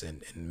finesse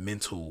and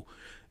mental,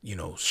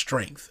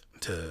 strength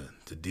to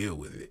deal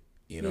with it.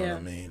 You know what I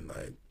mean?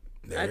 Like,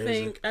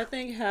 I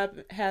think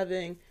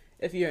having,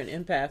 if you're an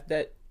empath,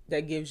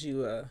 that gives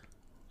you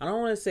I don't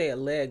want to say a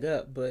leg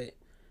up, but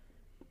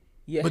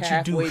you're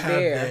halfway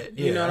there. That,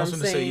 yeah, you know what I was I'm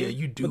gonna saying? say,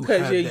 you do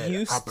because have you're that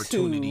used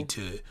opportunity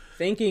to to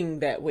thinking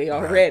that way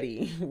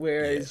already.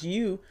 Whereas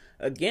you,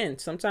 again,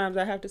 sometimes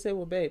I have to say,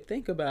 well, babe,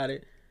 think about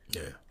it.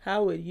 Yeah.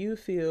 How would you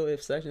feel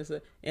if such and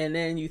such? And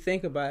then you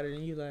think about it,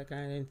 and you're like,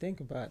 I didn't think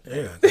about that.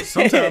 Yeah, because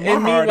sometimes my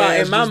And hard meanwhile,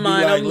 ass in my just be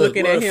mind, like, I'm look,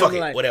 looking well, at him fuck it,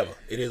 like, whatever.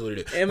 It is what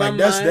it is. in my Like,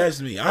 that's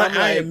mind, me. I'm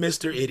I am like,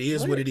 Mister. It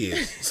is what it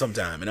is.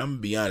 Sometime, and I'm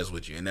gonna be honest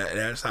with you, and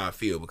that's how I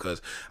feel,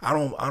 because I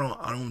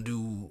don't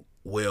do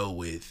well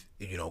with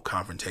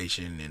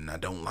confrontation, and I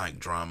don't like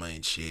drama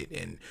and shit,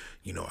 and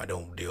I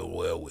don't deal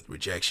well with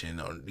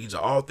rejection. These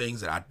are all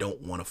things that I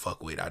don't want to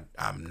fuck with.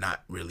 I'm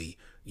not really,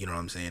 you know what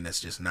I'm saying. That's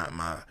just not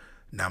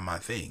my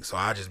thing. So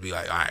I just be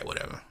like, all right,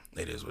 whatever.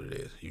 It is what it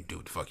is. You do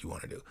what the fuck you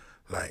want to do.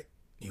 Like,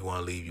 you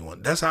want to leave, you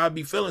want. That's how I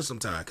be feeling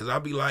sometimes. Because I'll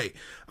be like,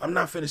 I'm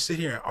not finna sit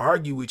here and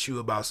argue with you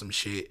about some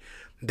shit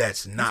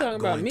that's not talking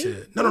going about me?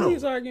 to. What No. are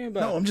you arguing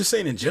about? No, I'm just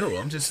saying in general.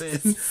 I'm just saying.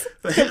 Damn,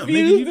 Confused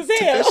nigga, you as took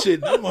hell. that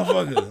shit. That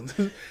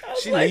motherfucker.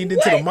 She like, leaned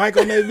into the what? mic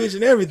on that bitch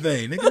and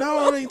everything. Nigga,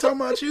 no, I ain't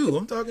talking about you.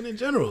 I'm talking in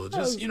general.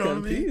 Just, you know what I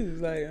mean?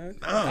 Confused.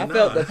 Like, Nah, I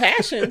felt nah. the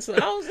passion, so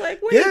I was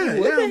like, wait, Yeah,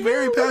 what the I'm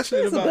very hell? What's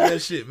passionate this about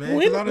that shit, man.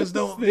 Because I just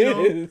don't,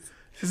 this?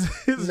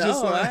 it's No,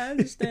 just like, I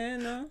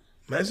understand. No,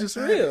 that's just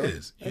how real. it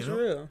is. That's you know?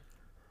 real.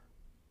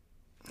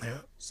 Yeah.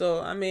 So,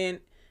 I mean,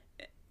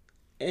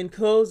 in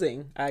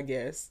closing, I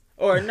guess,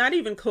 or not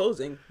even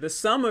closing, the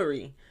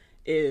summary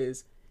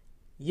is,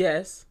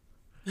 yes,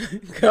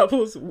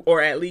 couples,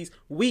 or at least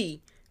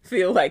we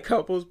feel like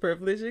couples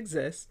privilege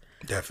exists.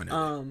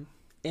 Definitely.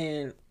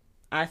 And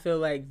I feel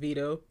like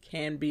veto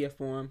can be a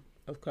form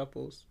of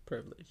couples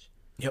privilege.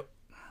 Yep.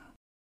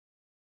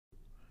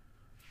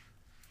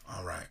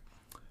 All right.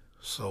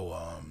 So,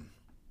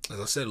 as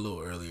I said a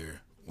little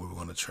earlier, we were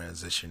going to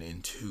transition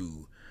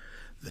into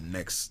the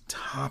next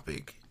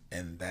topic,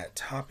 and that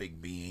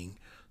topic being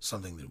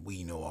something that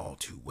we know all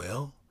too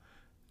well: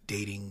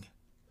 dating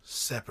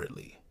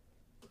separately.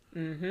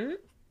 Mm-hmm.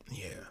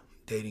 Yeah,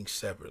 dating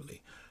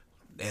separately.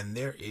 And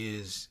there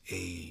is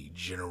a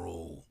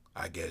general,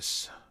 I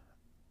guess,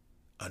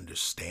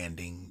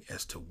 understanding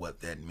as to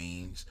what that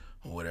means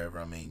or whatever.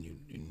 I mean,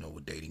 you know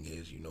what dating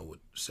is, you know what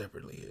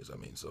separately is. I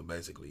mean, so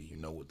basically, you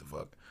know what the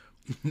fuck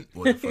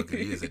it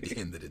is at the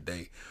end of the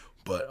day.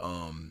 But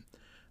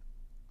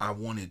I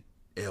wanted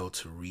Elle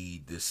to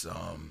read this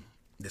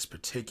this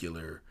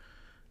particular,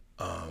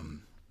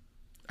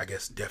 I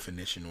guess,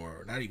 definition,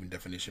 or not even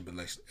definition, but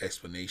like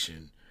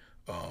explanation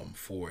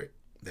for it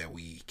that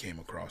we came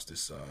across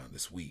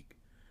this week.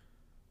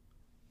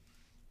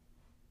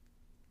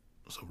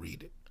 So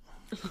read it.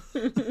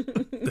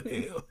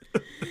 The hell?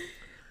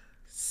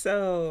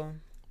 So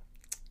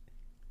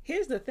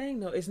here's the thing,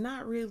 though. It's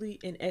not really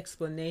an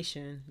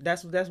explanation.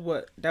 That was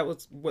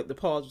what the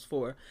pause was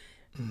for.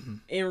 Mm-hmm.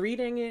 In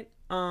reading it,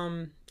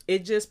 it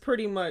just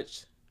pretty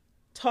much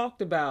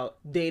talked about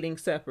dating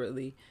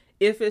separately.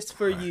 If it's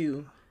for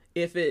you,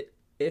 if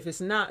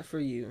it's not for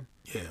you.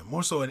 Yeah,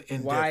 more so an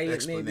in-depth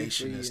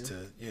explanation as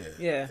to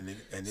an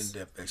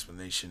in-depth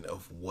explanation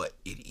of what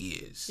it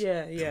is.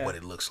 And what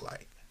it looks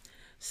like.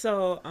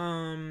 So,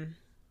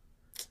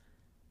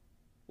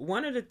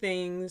 one of the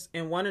things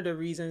and one of the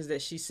reasons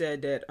that she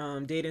said that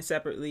dating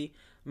separately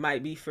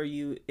might be for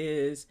you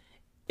is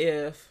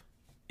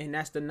and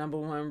that's the number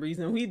one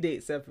reason we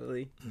date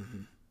separately.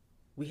 Mm-hmm.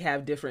 We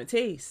have different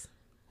tastes.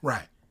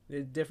 Right.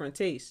 There's different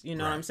tastes. You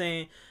know what I'm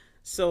saying?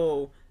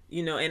 So,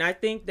 and I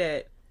think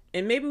that,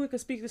 and maybe we could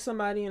speak to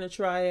somebody in a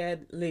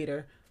triad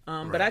later,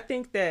 but I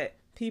think that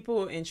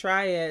people in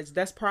triads,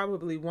 that's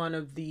probably one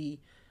of the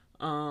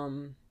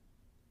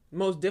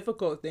most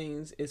difficult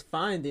things is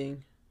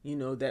finding,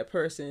 that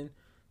person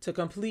to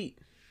complete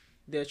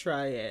their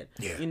triad.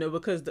 Yeah.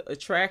 Because the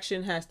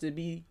attraction has to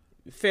be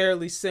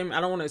fairly similar.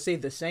 I don't want to say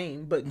the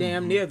same, but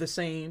damn near the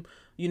same,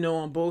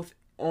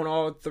 on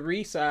all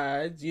three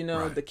sides.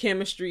 The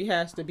chemistry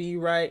has to be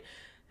right.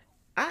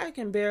 I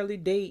can barely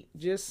date,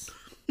 just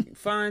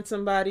find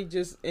somebody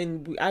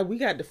and we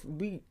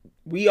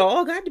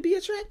all got to be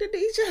attracted to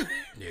each other.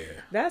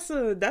 Yeah. That's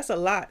a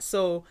lot.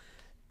 So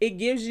it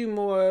gives you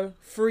more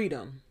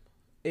freedom,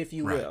 if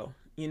you will,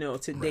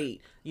 to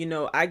date.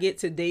 I get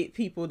to date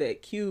people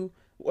that Q,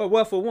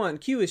 well, for one,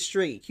 Q is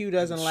straight. Q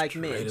doesn't like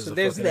men. So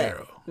there's that.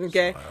 Arrow.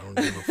 Okay. So I don't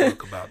give a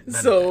fuck about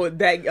none so of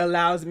that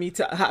allows me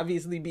to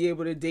obviously be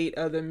able to date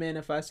other men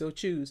if I so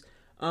choose.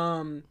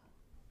 But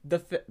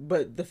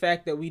the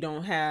fact that we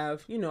don't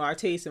have, our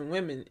taste in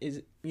women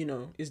is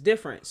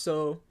different.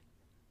 So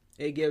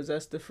it gives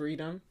us the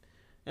freedom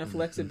and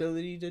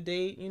flexibility to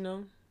date,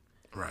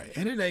 Right.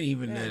 And it ain't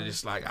even that.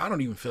 It's like, I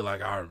don't even feel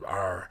like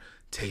our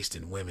taste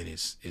in women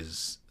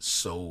is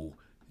so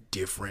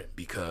different,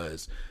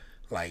 because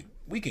like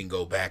we can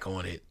go back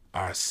on it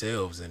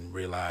ourselves and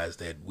realize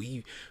that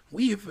we've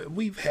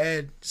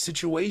had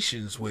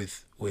situations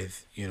with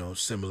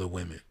similar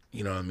women,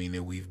 what I mean,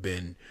 that we've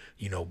been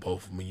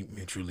both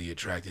mutually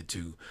attracted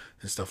to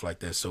and stuff like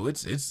that. So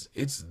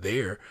it's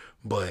there,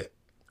 but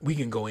we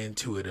can go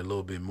into it a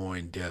little bit more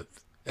in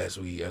depth as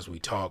we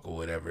talk or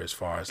whatever, as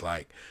far as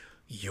like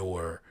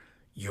your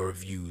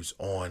views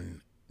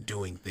on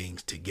doing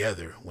things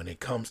together when it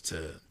comes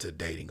to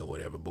dating or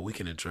whatever. But we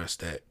can address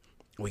that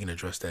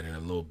in a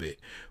little bit.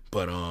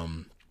 But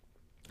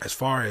as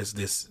far as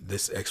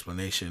this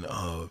explanation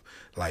of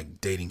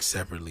like dating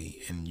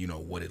separately and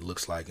what it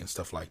looks like and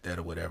stuff like that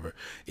or whatever,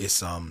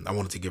 it's I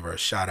wanted to give her a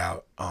shout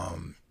out, a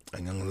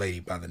young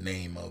lady by the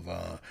name of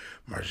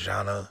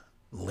Marjani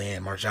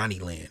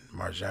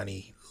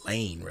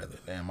Lane, rather.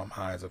 Damn, I'm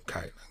high as a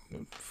kite.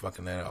 I'm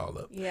fucking that all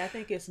up. Yeah, I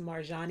think it's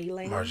Marjani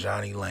Lane.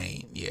 Marjani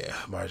Lane, yeah,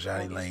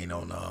 Marjani Lane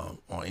on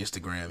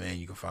Instagram, and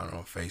you can find her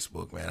on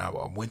Facebook, man. I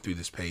went through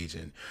this page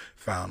and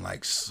found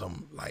like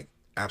some like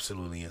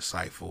absolutely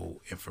insightful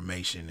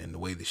information, and the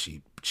way that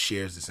she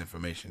shares this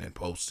information and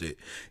posts it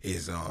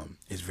is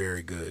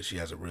very good. She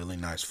has a really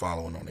nice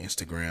following on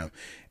Instagram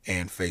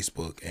and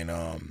Facebook, and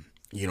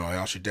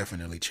y'all should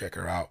definitely check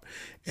her out,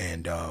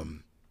 and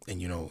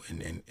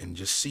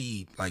just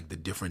see like the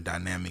different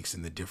dynamics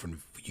and the different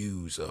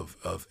views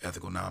of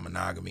ethical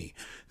non-monogamy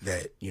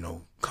that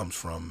comes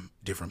from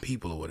different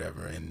people or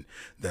whatever. And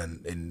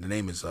then the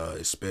name is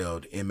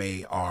spelled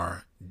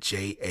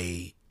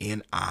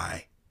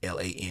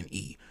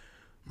MarjaniLane,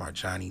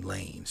 Marjani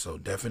Lane. So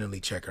definitely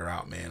check her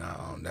out, man.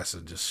 That's a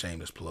just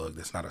shameless plug.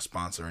 That's not a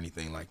sponsor or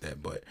anything like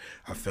that, but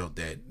I felt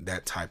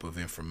that type of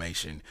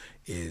information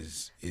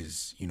is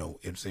it's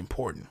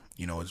important.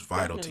 It's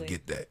vital to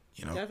get that.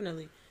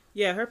 Definitely.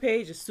 Yeah, her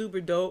page is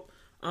super dope,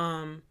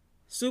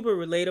 super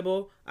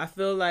relatable. I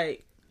feel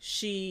like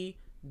she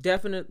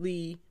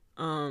definitely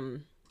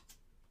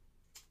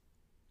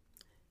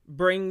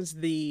brings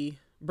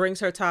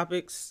her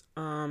topics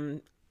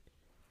in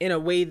a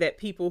way that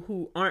people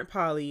who aren't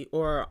poly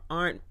or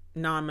aren't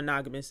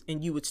non-monogamous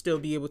and you would still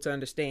be able to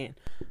understand.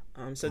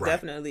 So right.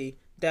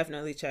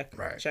 Definitely check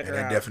her out. And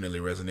that definitely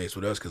resonates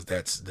with us, because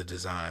that's the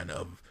design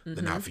of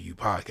the Not For You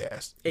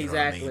podcast. You exactly.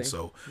 know what I mean?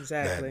 So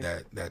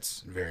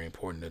that's very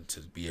important to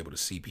be able to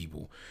see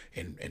people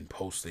and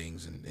post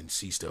things and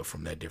see stuff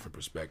from that different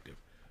perspective.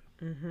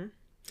 Mm-hmm.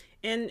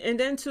 And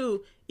then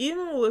too,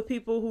 even with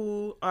people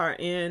who are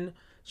in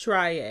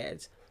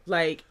triads,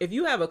 like if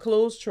you have a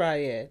closed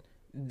triad,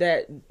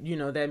 that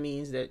that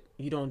means that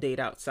you don't date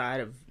outside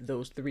of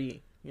those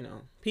three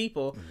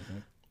people. Mm-hmm.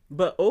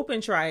 But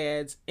open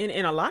triads, and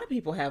a lot of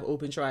people have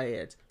open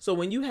triads. So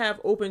when you have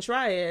open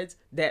triads,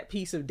 that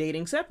piece of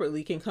dating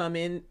separately can come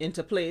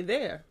into play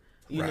there.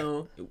 you Right.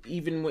 know,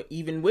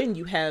 even when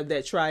you have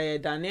that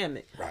triad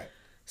dynamic. Right.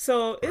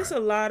 So it's a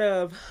lot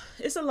of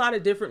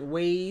different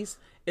ways.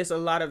 It's a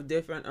lot of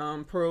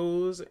different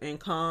pros and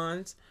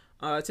cons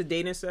to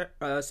dating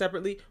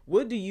separately.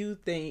 What do you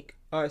think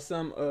are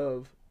some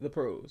of the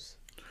pros?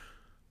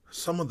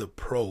 Some of the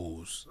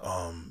pros,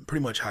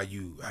 pretty much how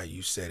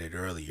you said it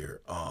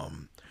earlier,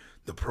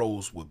 the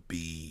pros would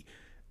be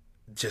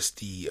just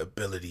the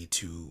ability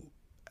to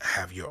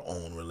have your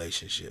own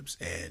relationships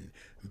and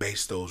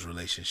base those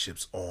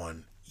relationships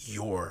on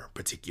your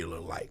particular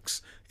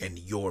likes and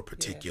your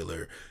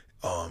particular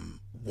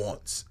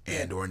wants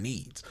and or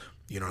needs.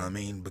 You know what I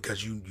mean?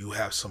 Because you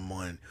have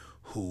someone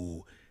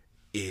who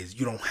is,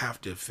 you don't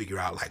have to figure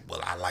out like,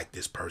 well, I like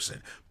this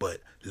person,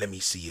 but let me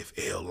see if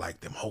Elle like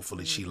them.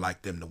 Hopefully she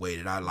like them the way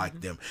that I like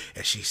them,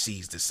 and she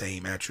sees the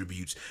same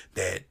attributes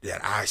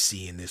that I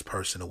see in this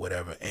person or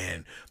whatever.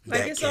 And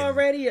like, it's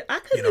already, I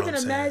couldn't even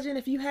imagine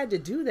if you had to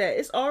do that.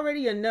 It's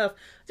already enough.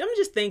 I'm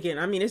just thinking,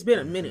 I mean, it's been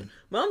a minute,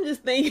 but I'm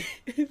just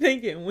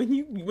thinking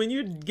when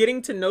you're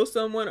getting to know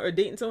someone or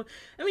dating someone,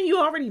 I mean,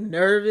 you're already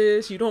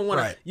nervous. You don't want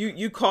to,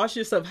 you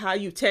cautious of how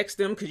you text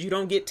them because you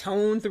don't get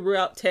tone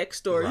throughout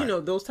text or, you know,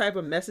 those type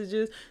of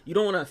messages. You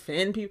don't want to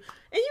offend people.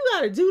 And you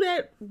got to do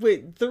that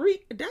with 3.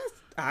 That's,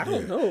 I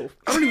don't know.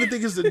 I don't even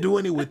think it's to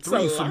doing it with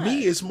 3. For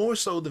me, it's more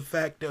so the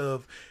fact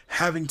of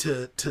having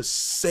to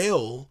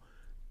sell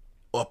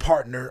a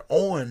partner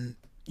on,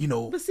 you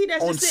know, but see,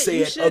 that's on just it.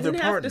 You said other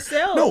partner.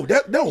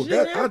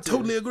 I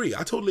totally agree.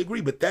 I totally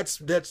agree. But that's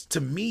to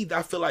me,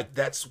 I feel like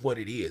that's what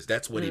it is.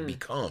 That's what it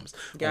becomes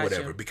or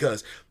whatever.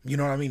 Because, you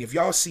know what I mean? If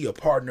y'all see a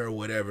partner or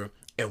whatever,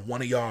 and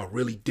one of y'all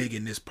really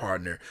digging this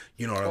partner,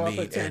 you know what I mean?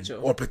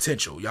 Or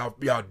potential.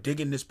 Y'all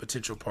digging this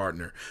potential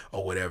partner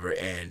or whatever,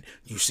 and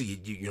you see,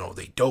 you know,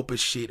 they dope as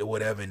shit or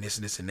whatever, and this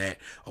and that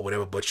or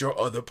whatever, but your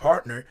other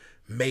partner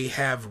may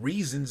have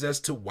reasons as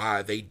to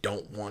why they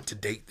don't want to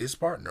date this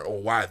partner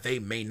or why they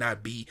may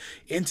not be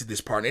into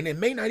this partner. And it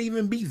may not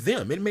even be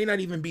them. It may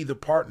not even be the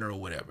partner or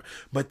whatever,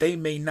 but they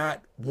may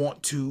not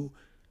want to,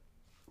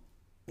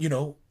 you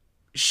know,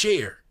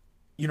 share.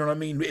 You know what I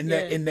mean?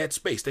 In that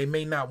space, they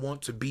may not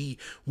want to be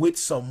with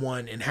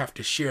someone and have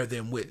to share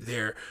them with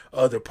their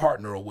other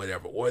partner or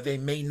whatever, or they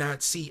may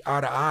not see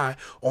eye to eye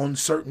on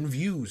certain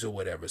views or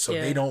whatever. So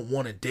they don't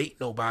want to date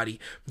nobody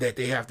that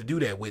they have to do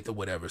that with or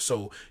whatever.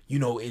 So, you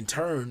know, in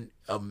turn,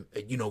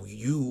 you know,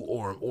 you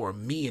or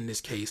me in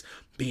this case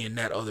being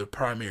that other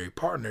primary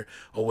partner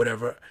or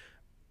whatever,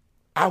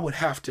 I would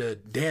have to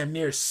damn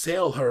near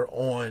sell her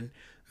on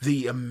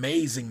the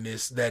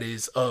amazingness that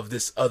is of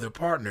this other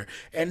partner,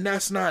 and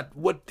that's not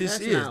what this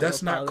is.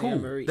 That's not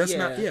cool. That's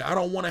not. Yeah, I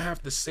don't want to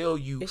have to sell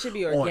you. It should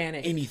be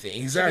organic. On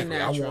anything. Exactly.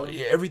 I want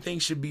everything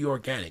should be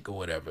organic or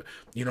whatever.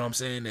 You know what I'm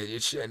saying?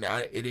 It should.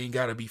 It ain't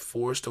gotta be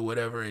forced or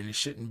whatever, and it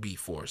shouldn't be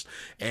forced.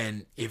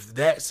 And if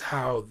that's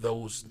how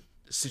those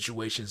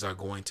situations are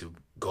going to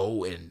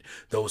go, and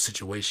those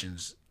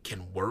situations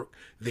can work,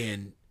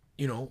 then,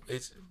 you know,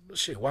 it's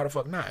shit. Why the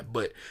fuck not?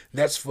 But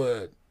that's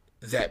for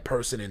that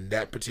person in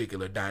that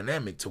particular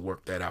dynamic to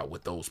work that out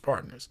with those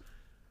partners.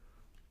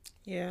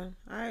 Yeah,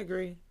 I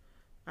agree.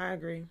 I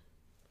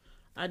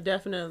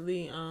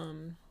definitely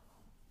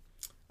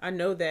I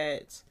know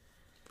that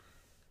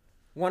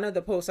one of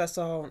the posts I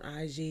saw on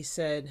IG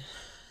said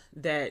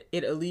that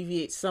it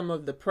alleviates some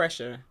of the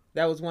pressure.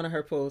 That was one of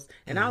her posts,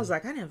 and I was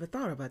like, I never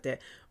thought about that,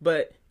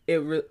 but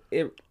it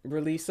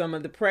relieves some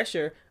of the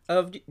pressure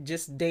of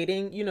just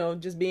dating, you know,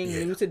 just being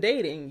new to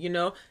dating, you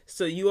know.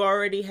 So you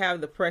already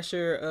have the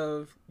pressure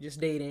of just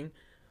dating,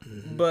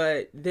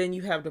 but then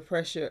you have the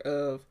pressure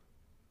of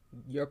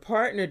your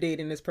partner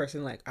dating this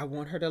person. Like, I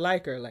want her to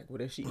like her. Like,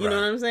 what if she, you know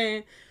what I'm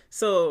saying?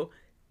 So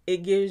it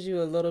gives you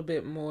a little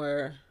bit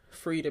more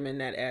freedom in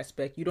that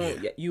aspect. You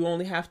don't, you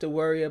only have to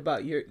worry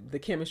about the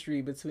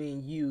chemistry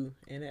between you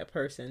and that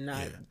person,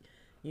 not,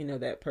 you know,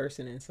 that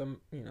person and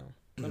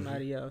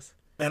somebody else.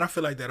 And I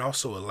feel like that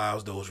also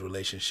allows those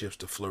relationships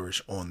to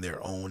flourish on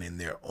their own in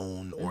their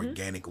own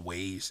organic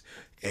ways.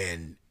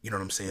 And you know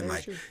what I'm saying?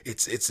 Very true.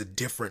 It's a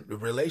different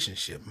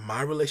relationship.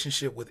 My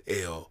relationship with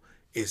Elle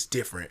is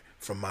different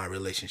from my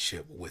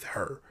relationship with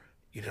her.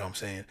 You know what I'm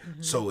saying?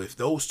 So if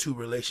those two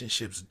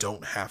relationships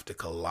don't have to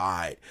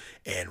collide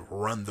and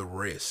run the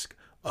risk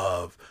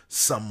of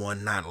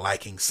someone not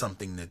liking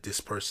something that this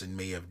person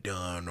may have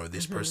done or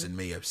this person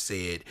may have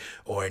said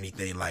or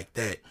anything like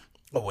that,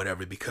 or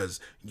whatever, because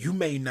you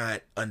may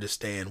not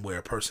understand where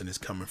a person is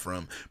coming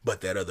from,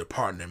 but that other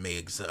partner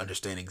may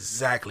understand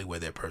exactly where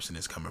that person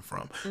is coming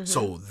from.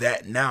 So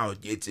that now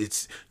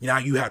it's now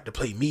you have to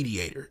play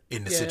mediator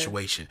in the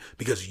situation,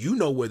 because you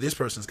know where this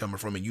person's coming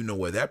from and you know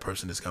where that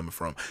person is coming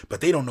from,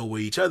 but they don't know where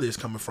each other is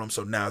coming from.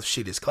 So now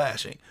shit is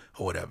clashing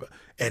or whatever.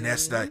 And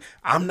that's like,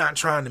 I'm not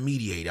trying to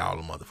mediate all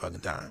the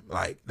motherfucking time.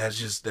 Like, that's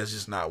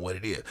just not what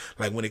it is.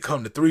 Like, when it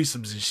comes to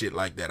threesomes and shit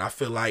like that, I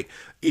feel like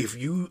if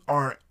you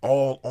aren't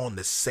all on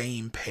the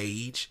same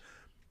page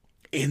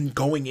in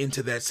going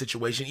into that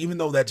situation, even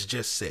though that's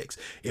just sex,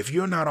 if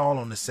you're not all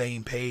on the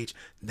same page,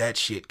 that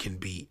shit can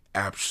be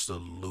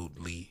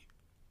absolutely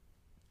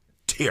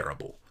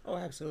terrible. Oh,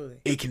 absolutely.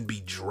 It can be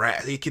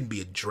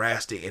a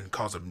drastic and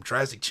cause a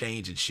drastic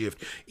change and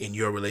shift in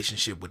your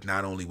relationship with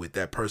not only with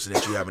that person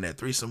that you having that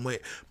threesome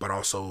with, but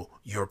also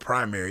your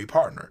primary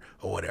partner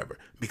or whatever.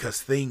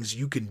 Because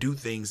you can do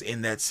things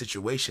in that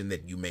situation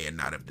that you may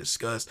not have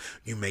discussed,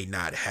 you may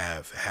not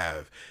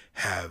have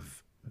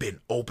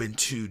been open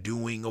to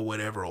doing or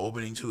whatever,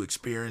 opening to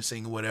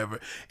experiencing or whatever,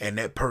 and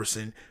that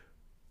person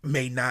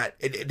may not,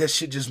 that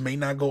shit just may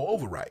not go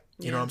over right.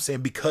 You know what I'm saying?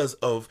 Because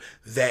of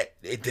that,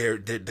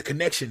 the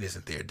connection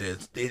isn't there.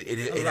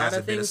 It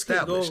hasn't been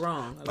established.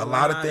 A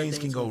lot of things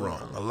can go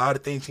wrong. A lot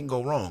of things can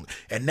go wrong.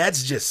 And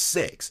that's just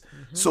sex.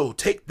 So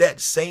take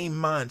that same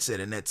mindset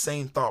and that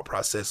same thought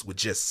process with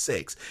just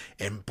sex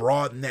and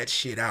broaden that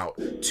shit out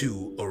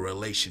to a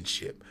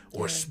relationship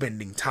or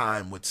spending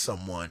time with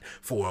someone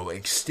for an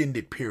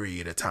extended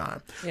period of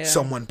time.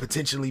 Someone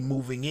potentially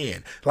moving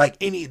in. Like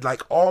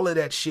all of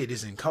that shit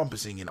is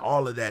encompassing, and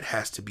all of that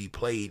has to be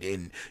played,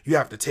 and you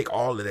have to take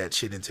all of that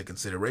shit into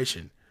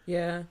consideration.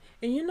 Yeah.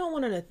 And you know,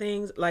 one of the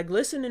things, like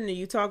listening to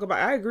you talk about,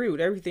 I agree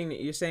with everything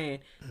that you're saying,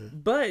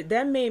 but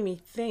that made me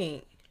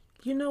think,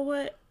 you know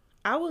what?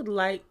 I would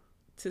like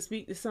to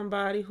speak to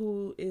somebody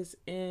who is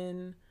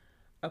in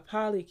a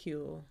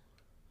polycule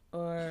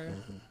or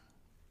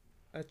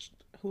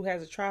who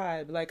has a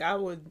tribe. Like I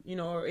would,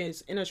 or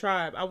is in a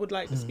tribe. I would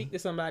like to speak to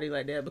somebody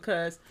like that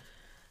because,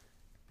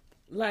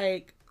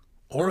 like,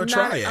 or a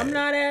triad. I'm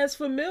not as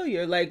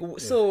familiar. Like,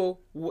 so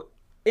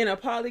in a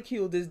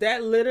polycule, does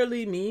that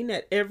literally mean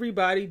that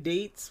everybody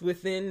dates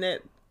within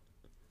that?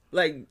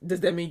 Like,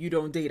 does that mean you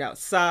don't date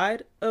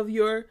outside of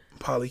your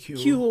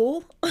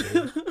polycule? I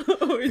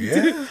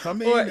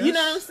mean, or you know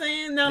what I'm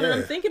saying? Now that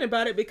I'm thinking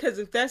about it, because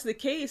if that's the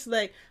case,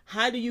 like,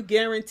 how do you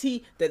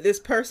guarantee that this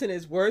person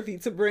is worthy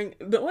to bring?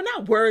 Well,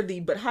 not worthy,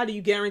 but how do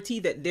you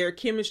guarantee that their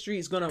chemistry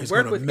is going to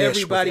work with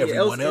everybody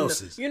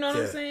else? You know what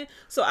I'm saying?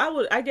 So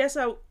I guess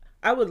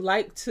I would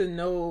like to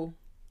know.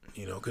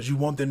 Because you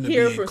want them to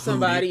hear be from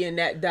somebody in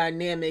that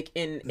dynamic,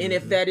 and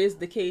if that is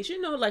the case,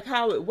 like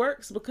how it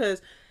works,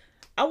 because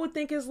I would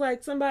think it's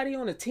like somebody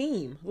on a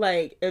team.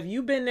 Like if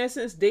you've been there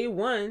since day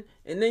one,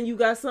 and then you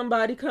got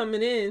somebody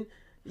coming in,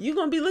 you're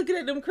gonna be looking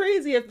at them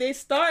crazy if they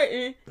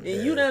starting and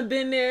you done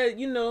been there,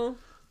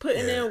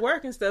 putting in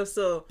work and stuff.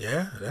 So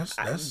that's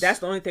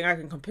the only thing I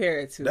can compare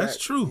it to. That's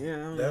true.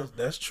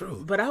 That's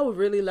true. But I would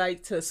really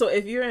like to. So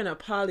if you're in a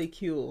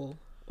polycule,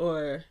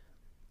 or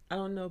I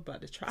don't know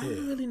about the tribe. I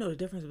don't really know the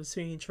difference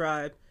between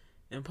tribe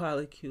and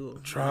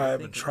polycule.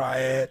 Tribe and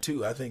triad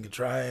too. I think a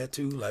triad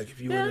too. Like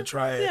if you're in a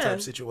triad type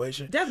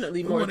situation.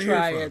 Definitely more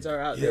triads are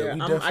out there.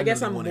 I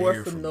guess I'm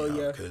more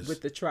familiar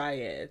with the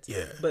triads.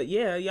 Yeah. But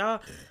y'all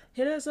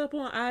hit us up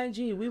on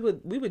IG. We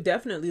would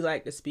definitely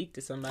like to speak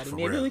to somebody.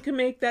 Maybe we can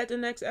make that the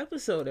next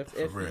episode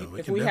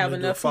if we have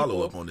enough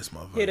follow up on this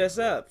motherfucker. Hit us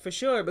up for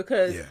sure,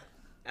 because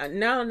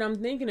now that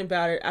I'm thinking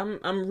about it,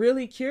 I'm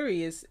really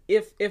curious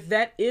if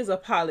that is a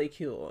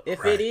polycule.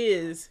 If it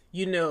is,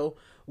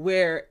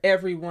 where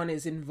everyone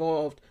is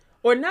involved,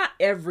 or not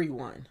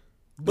everyone,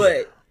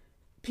 but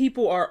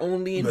people are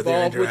only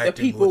involved with the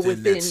people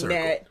within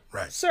that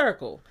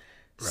circle.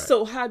 Right.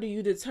 So how do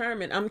you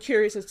determine? I'm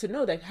curious as to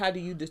know that. How do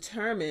you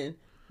determine?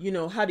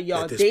 How do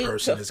y'all date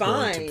to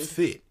find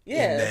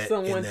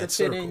someone to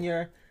fit in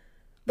your?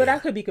 But I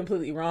could be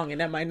completely wrong, and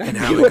that might not be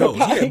how it goes.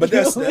 But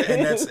that's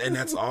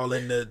all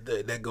in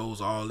that goes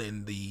all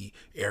in the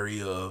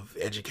area of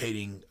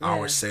educating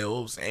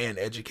ourselves and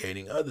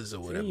educating others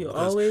or whatever. You're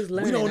always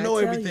learning. We don't know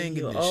everything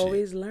in this shit. You're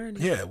always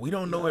learning. Yeah, we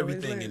don't know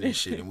everything in this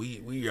shit, and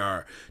we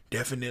are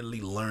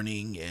definitely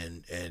learning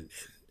and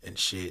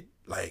shit.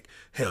 Like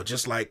hell,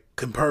 just like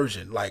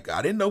compersion. Like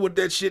I didn't know what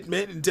that shit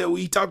meant until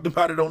we talked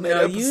about it on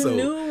that episode. You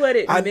knew what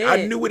it meant.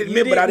 I knew what it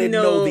meant, but I didn't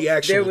know the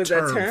actual there was a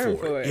term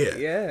for it.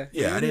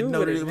 Yeah. I didn't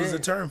know that it was a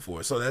term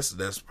for it. So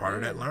that's part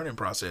of that learning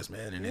process,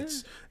 man. And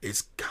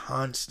it's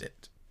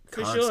constant.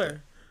 For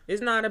sure,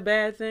 it's not a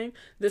bad thing.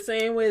 The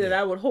same way that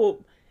I would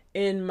hope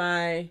in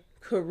my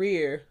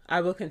career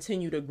I will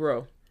continue to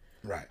grow.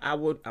 Right. I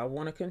want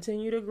to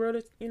continue to grow.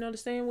 The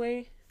same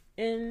way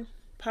in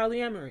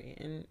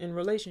polyamory and in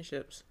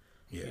relationships.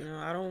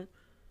 Yeah.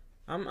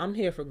 I'm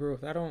here for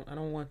growth. I don't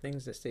want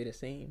things that stay the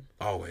same.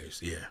 Always,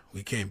 yeah.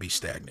 We can't be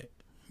stagnant.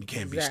 You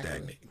can't be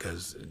stagnant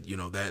because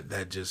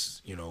that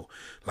just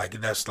like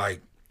that's like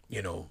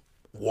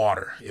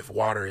water. If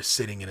water is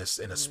sitting in a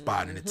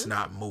spot and it's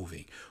not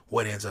moving,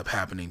 what ends up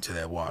happening to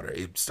that water?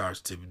 It starts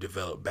to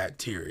develop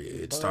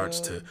bacteria. It starts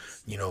to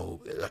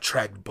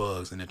attract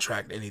bugs and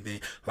attract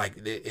anything. Like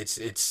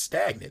it's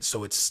stagnant,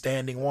 so it's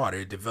standing water.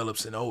 It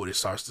develops an odor. It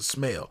starts to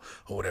smell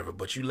or whatever.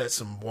 But you let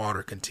some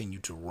water continue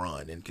to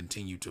run and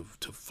continue to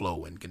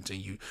flow and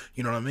continue.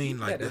 You know what I mean?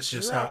 Like that's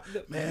just how.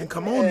 Man,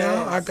 come on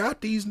now. I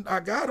got these. I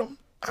got them.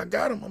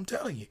 I'm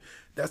telling you.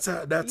 That's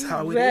how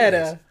it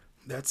is.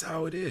 That's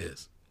how it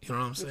is. You know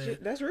what I'm saying?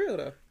 That's real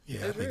though.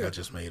 Yeah, I think I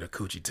just made a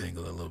coochie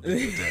tingle a little bit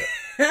with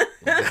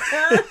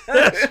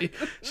that.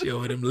 she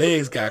over them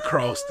legs got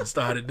crossed and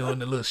started doing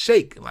the little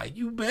shake. Like,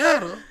 you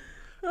better.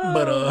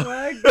 Oh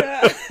my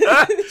God.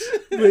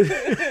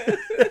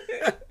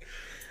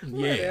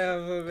 Yeah.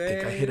 Whatever, man. I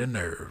think I hit a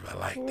nerve. I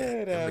like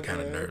that. That's the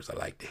kind of nerves I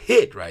like to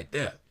hit right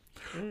there.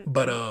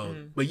 But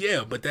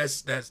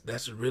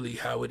that's really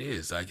how it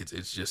is. Like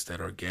it's just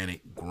that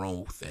organic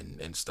growth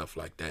and stuff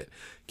like that,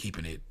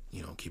 keeping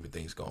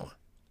things going.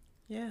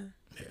 Yeah.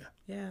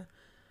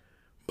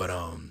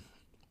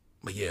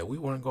 But yeah, we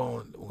weren't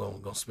going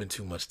to spend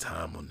too much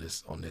time on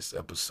this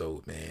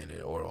episode, man,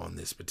 or on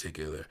this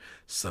particular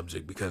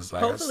subject because,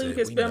 like hopefully I said,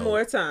 we can spend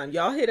more time.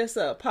 Y'all hit us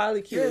up,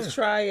 polycules,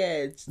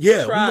 triads.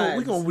 Yeah,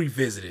 we're gonna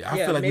revisit it. I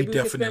feel like we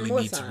definitely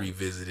need time to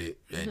revisit it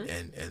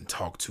and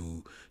talk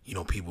to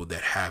people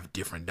that have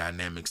different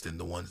dynamics than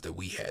the ones that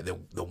we had,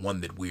 the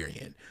one that we're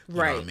in. You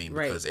know what I mean?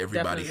 Because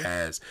everybody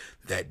has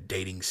that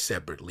dating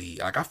separately.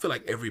 Like I feel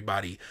like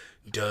everybody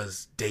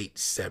does date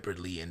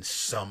separately in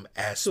some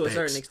aspects. To a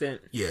certain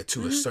extent. Yeah,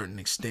 to a certain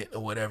extent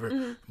or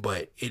whatever.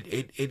 But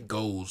it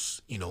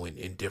goes,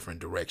 in different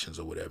directions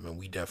or whatever. And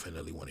we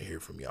definitely want to hear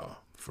from y'all.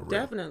 For real.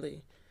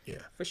 Definitely.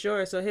 Yeah. For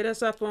sure. So hit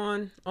us up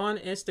on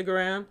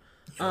Instagram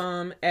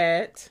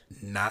at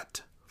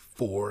Not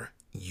For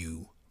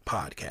You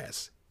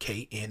Podcast.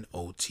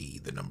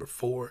 KNOT, the number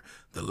 4,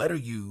 the letter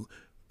U,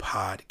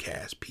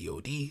 podcast,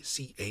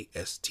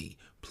 PODCAST.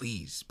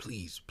 Please,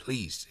 please,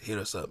 please hit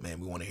us up,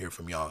 man. We want to hear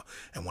from y'all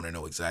and want to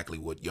know exactly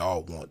what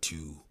y'all want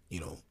to,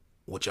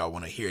 what y'all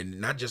want to hear, and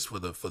not just for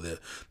the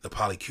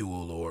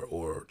polycule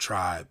or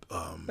tribe,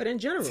 but in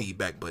general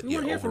feedback, but yeah,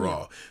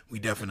 overall, we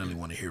definitely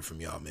want to hear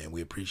from y'all, man.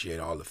 We appreciate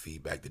all the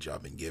feedback that y'all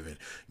been giving.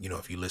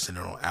 If you're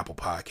listening on Apple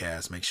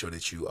Podcasts, make sure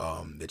that you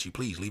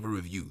please leave a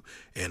review,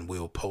 and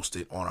we'll post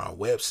it on our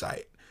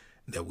website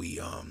that we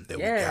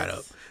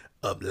got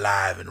up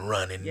live and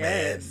running,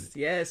 man.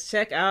 Yes,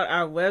 check out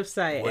our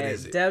website at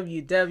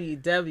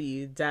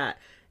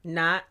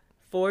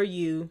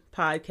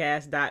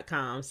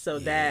www.notforyoupodcast.com. So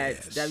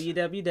that's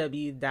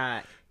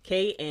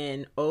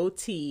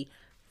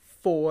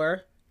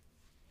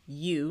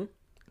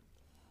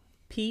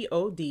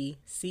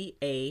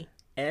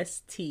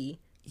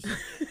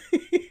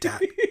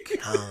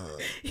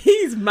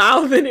He's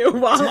mouthing it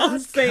while I'm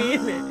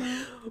saying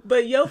it.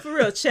 But yo, for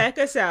real, check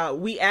us out.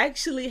 We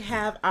actually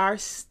have our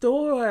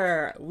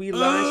store. We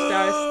launched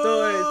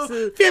our store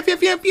too.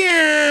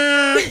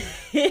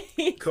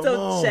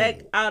 So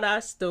check out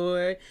our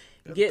store.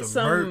 Get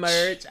some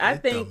merch. I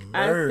think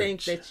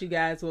that you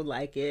guys will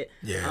like it.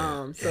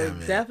 Yeah.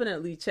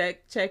 Definitely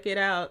check it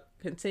out.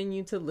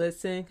 Continue to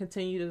listen.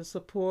 Continue to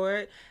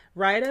support.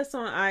 Write us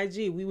on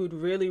IG. We would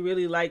really,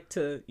 really like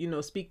to,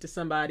 speak to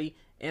somebody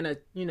in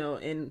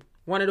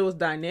one of those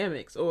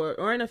dynamics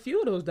or in a few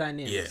of those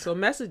dynamics. Yeah. So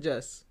message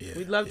us.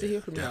 We'd love to hear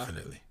from y'all.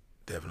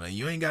 Definitely.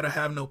 You ain't got to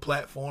have no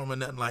platform or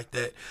nothing like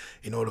that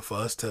in order for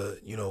us to,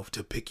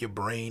 to pick your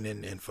brain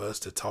and for us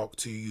to talk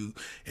to you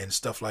and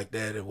stuff like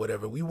that and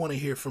whatever. We want to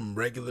hear from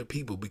regular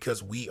people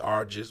because we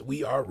are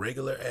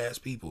regular ass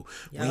people.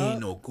 Yep. We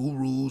ain't no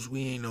gurus.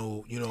 We ain't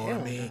no, what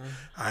I mean?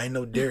 I ain't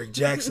no Derek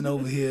Jackson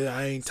over here.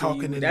 I ain't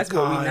talking in the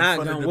car.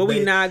 What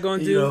we not going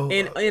to do.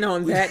 And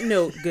on that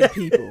note, good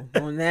people,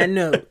 on that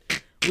note,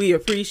 we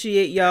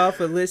appreciate y'all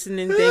for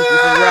listening. Thank you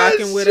for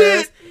rocking with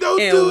us.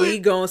 We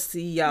gonna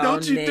see y'all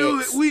next week. Don't you do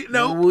it.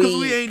 Because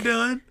we ain't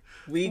done.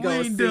 We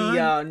gonna see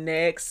y'all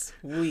next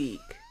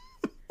week.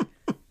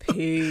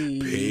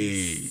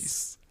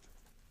 Peace.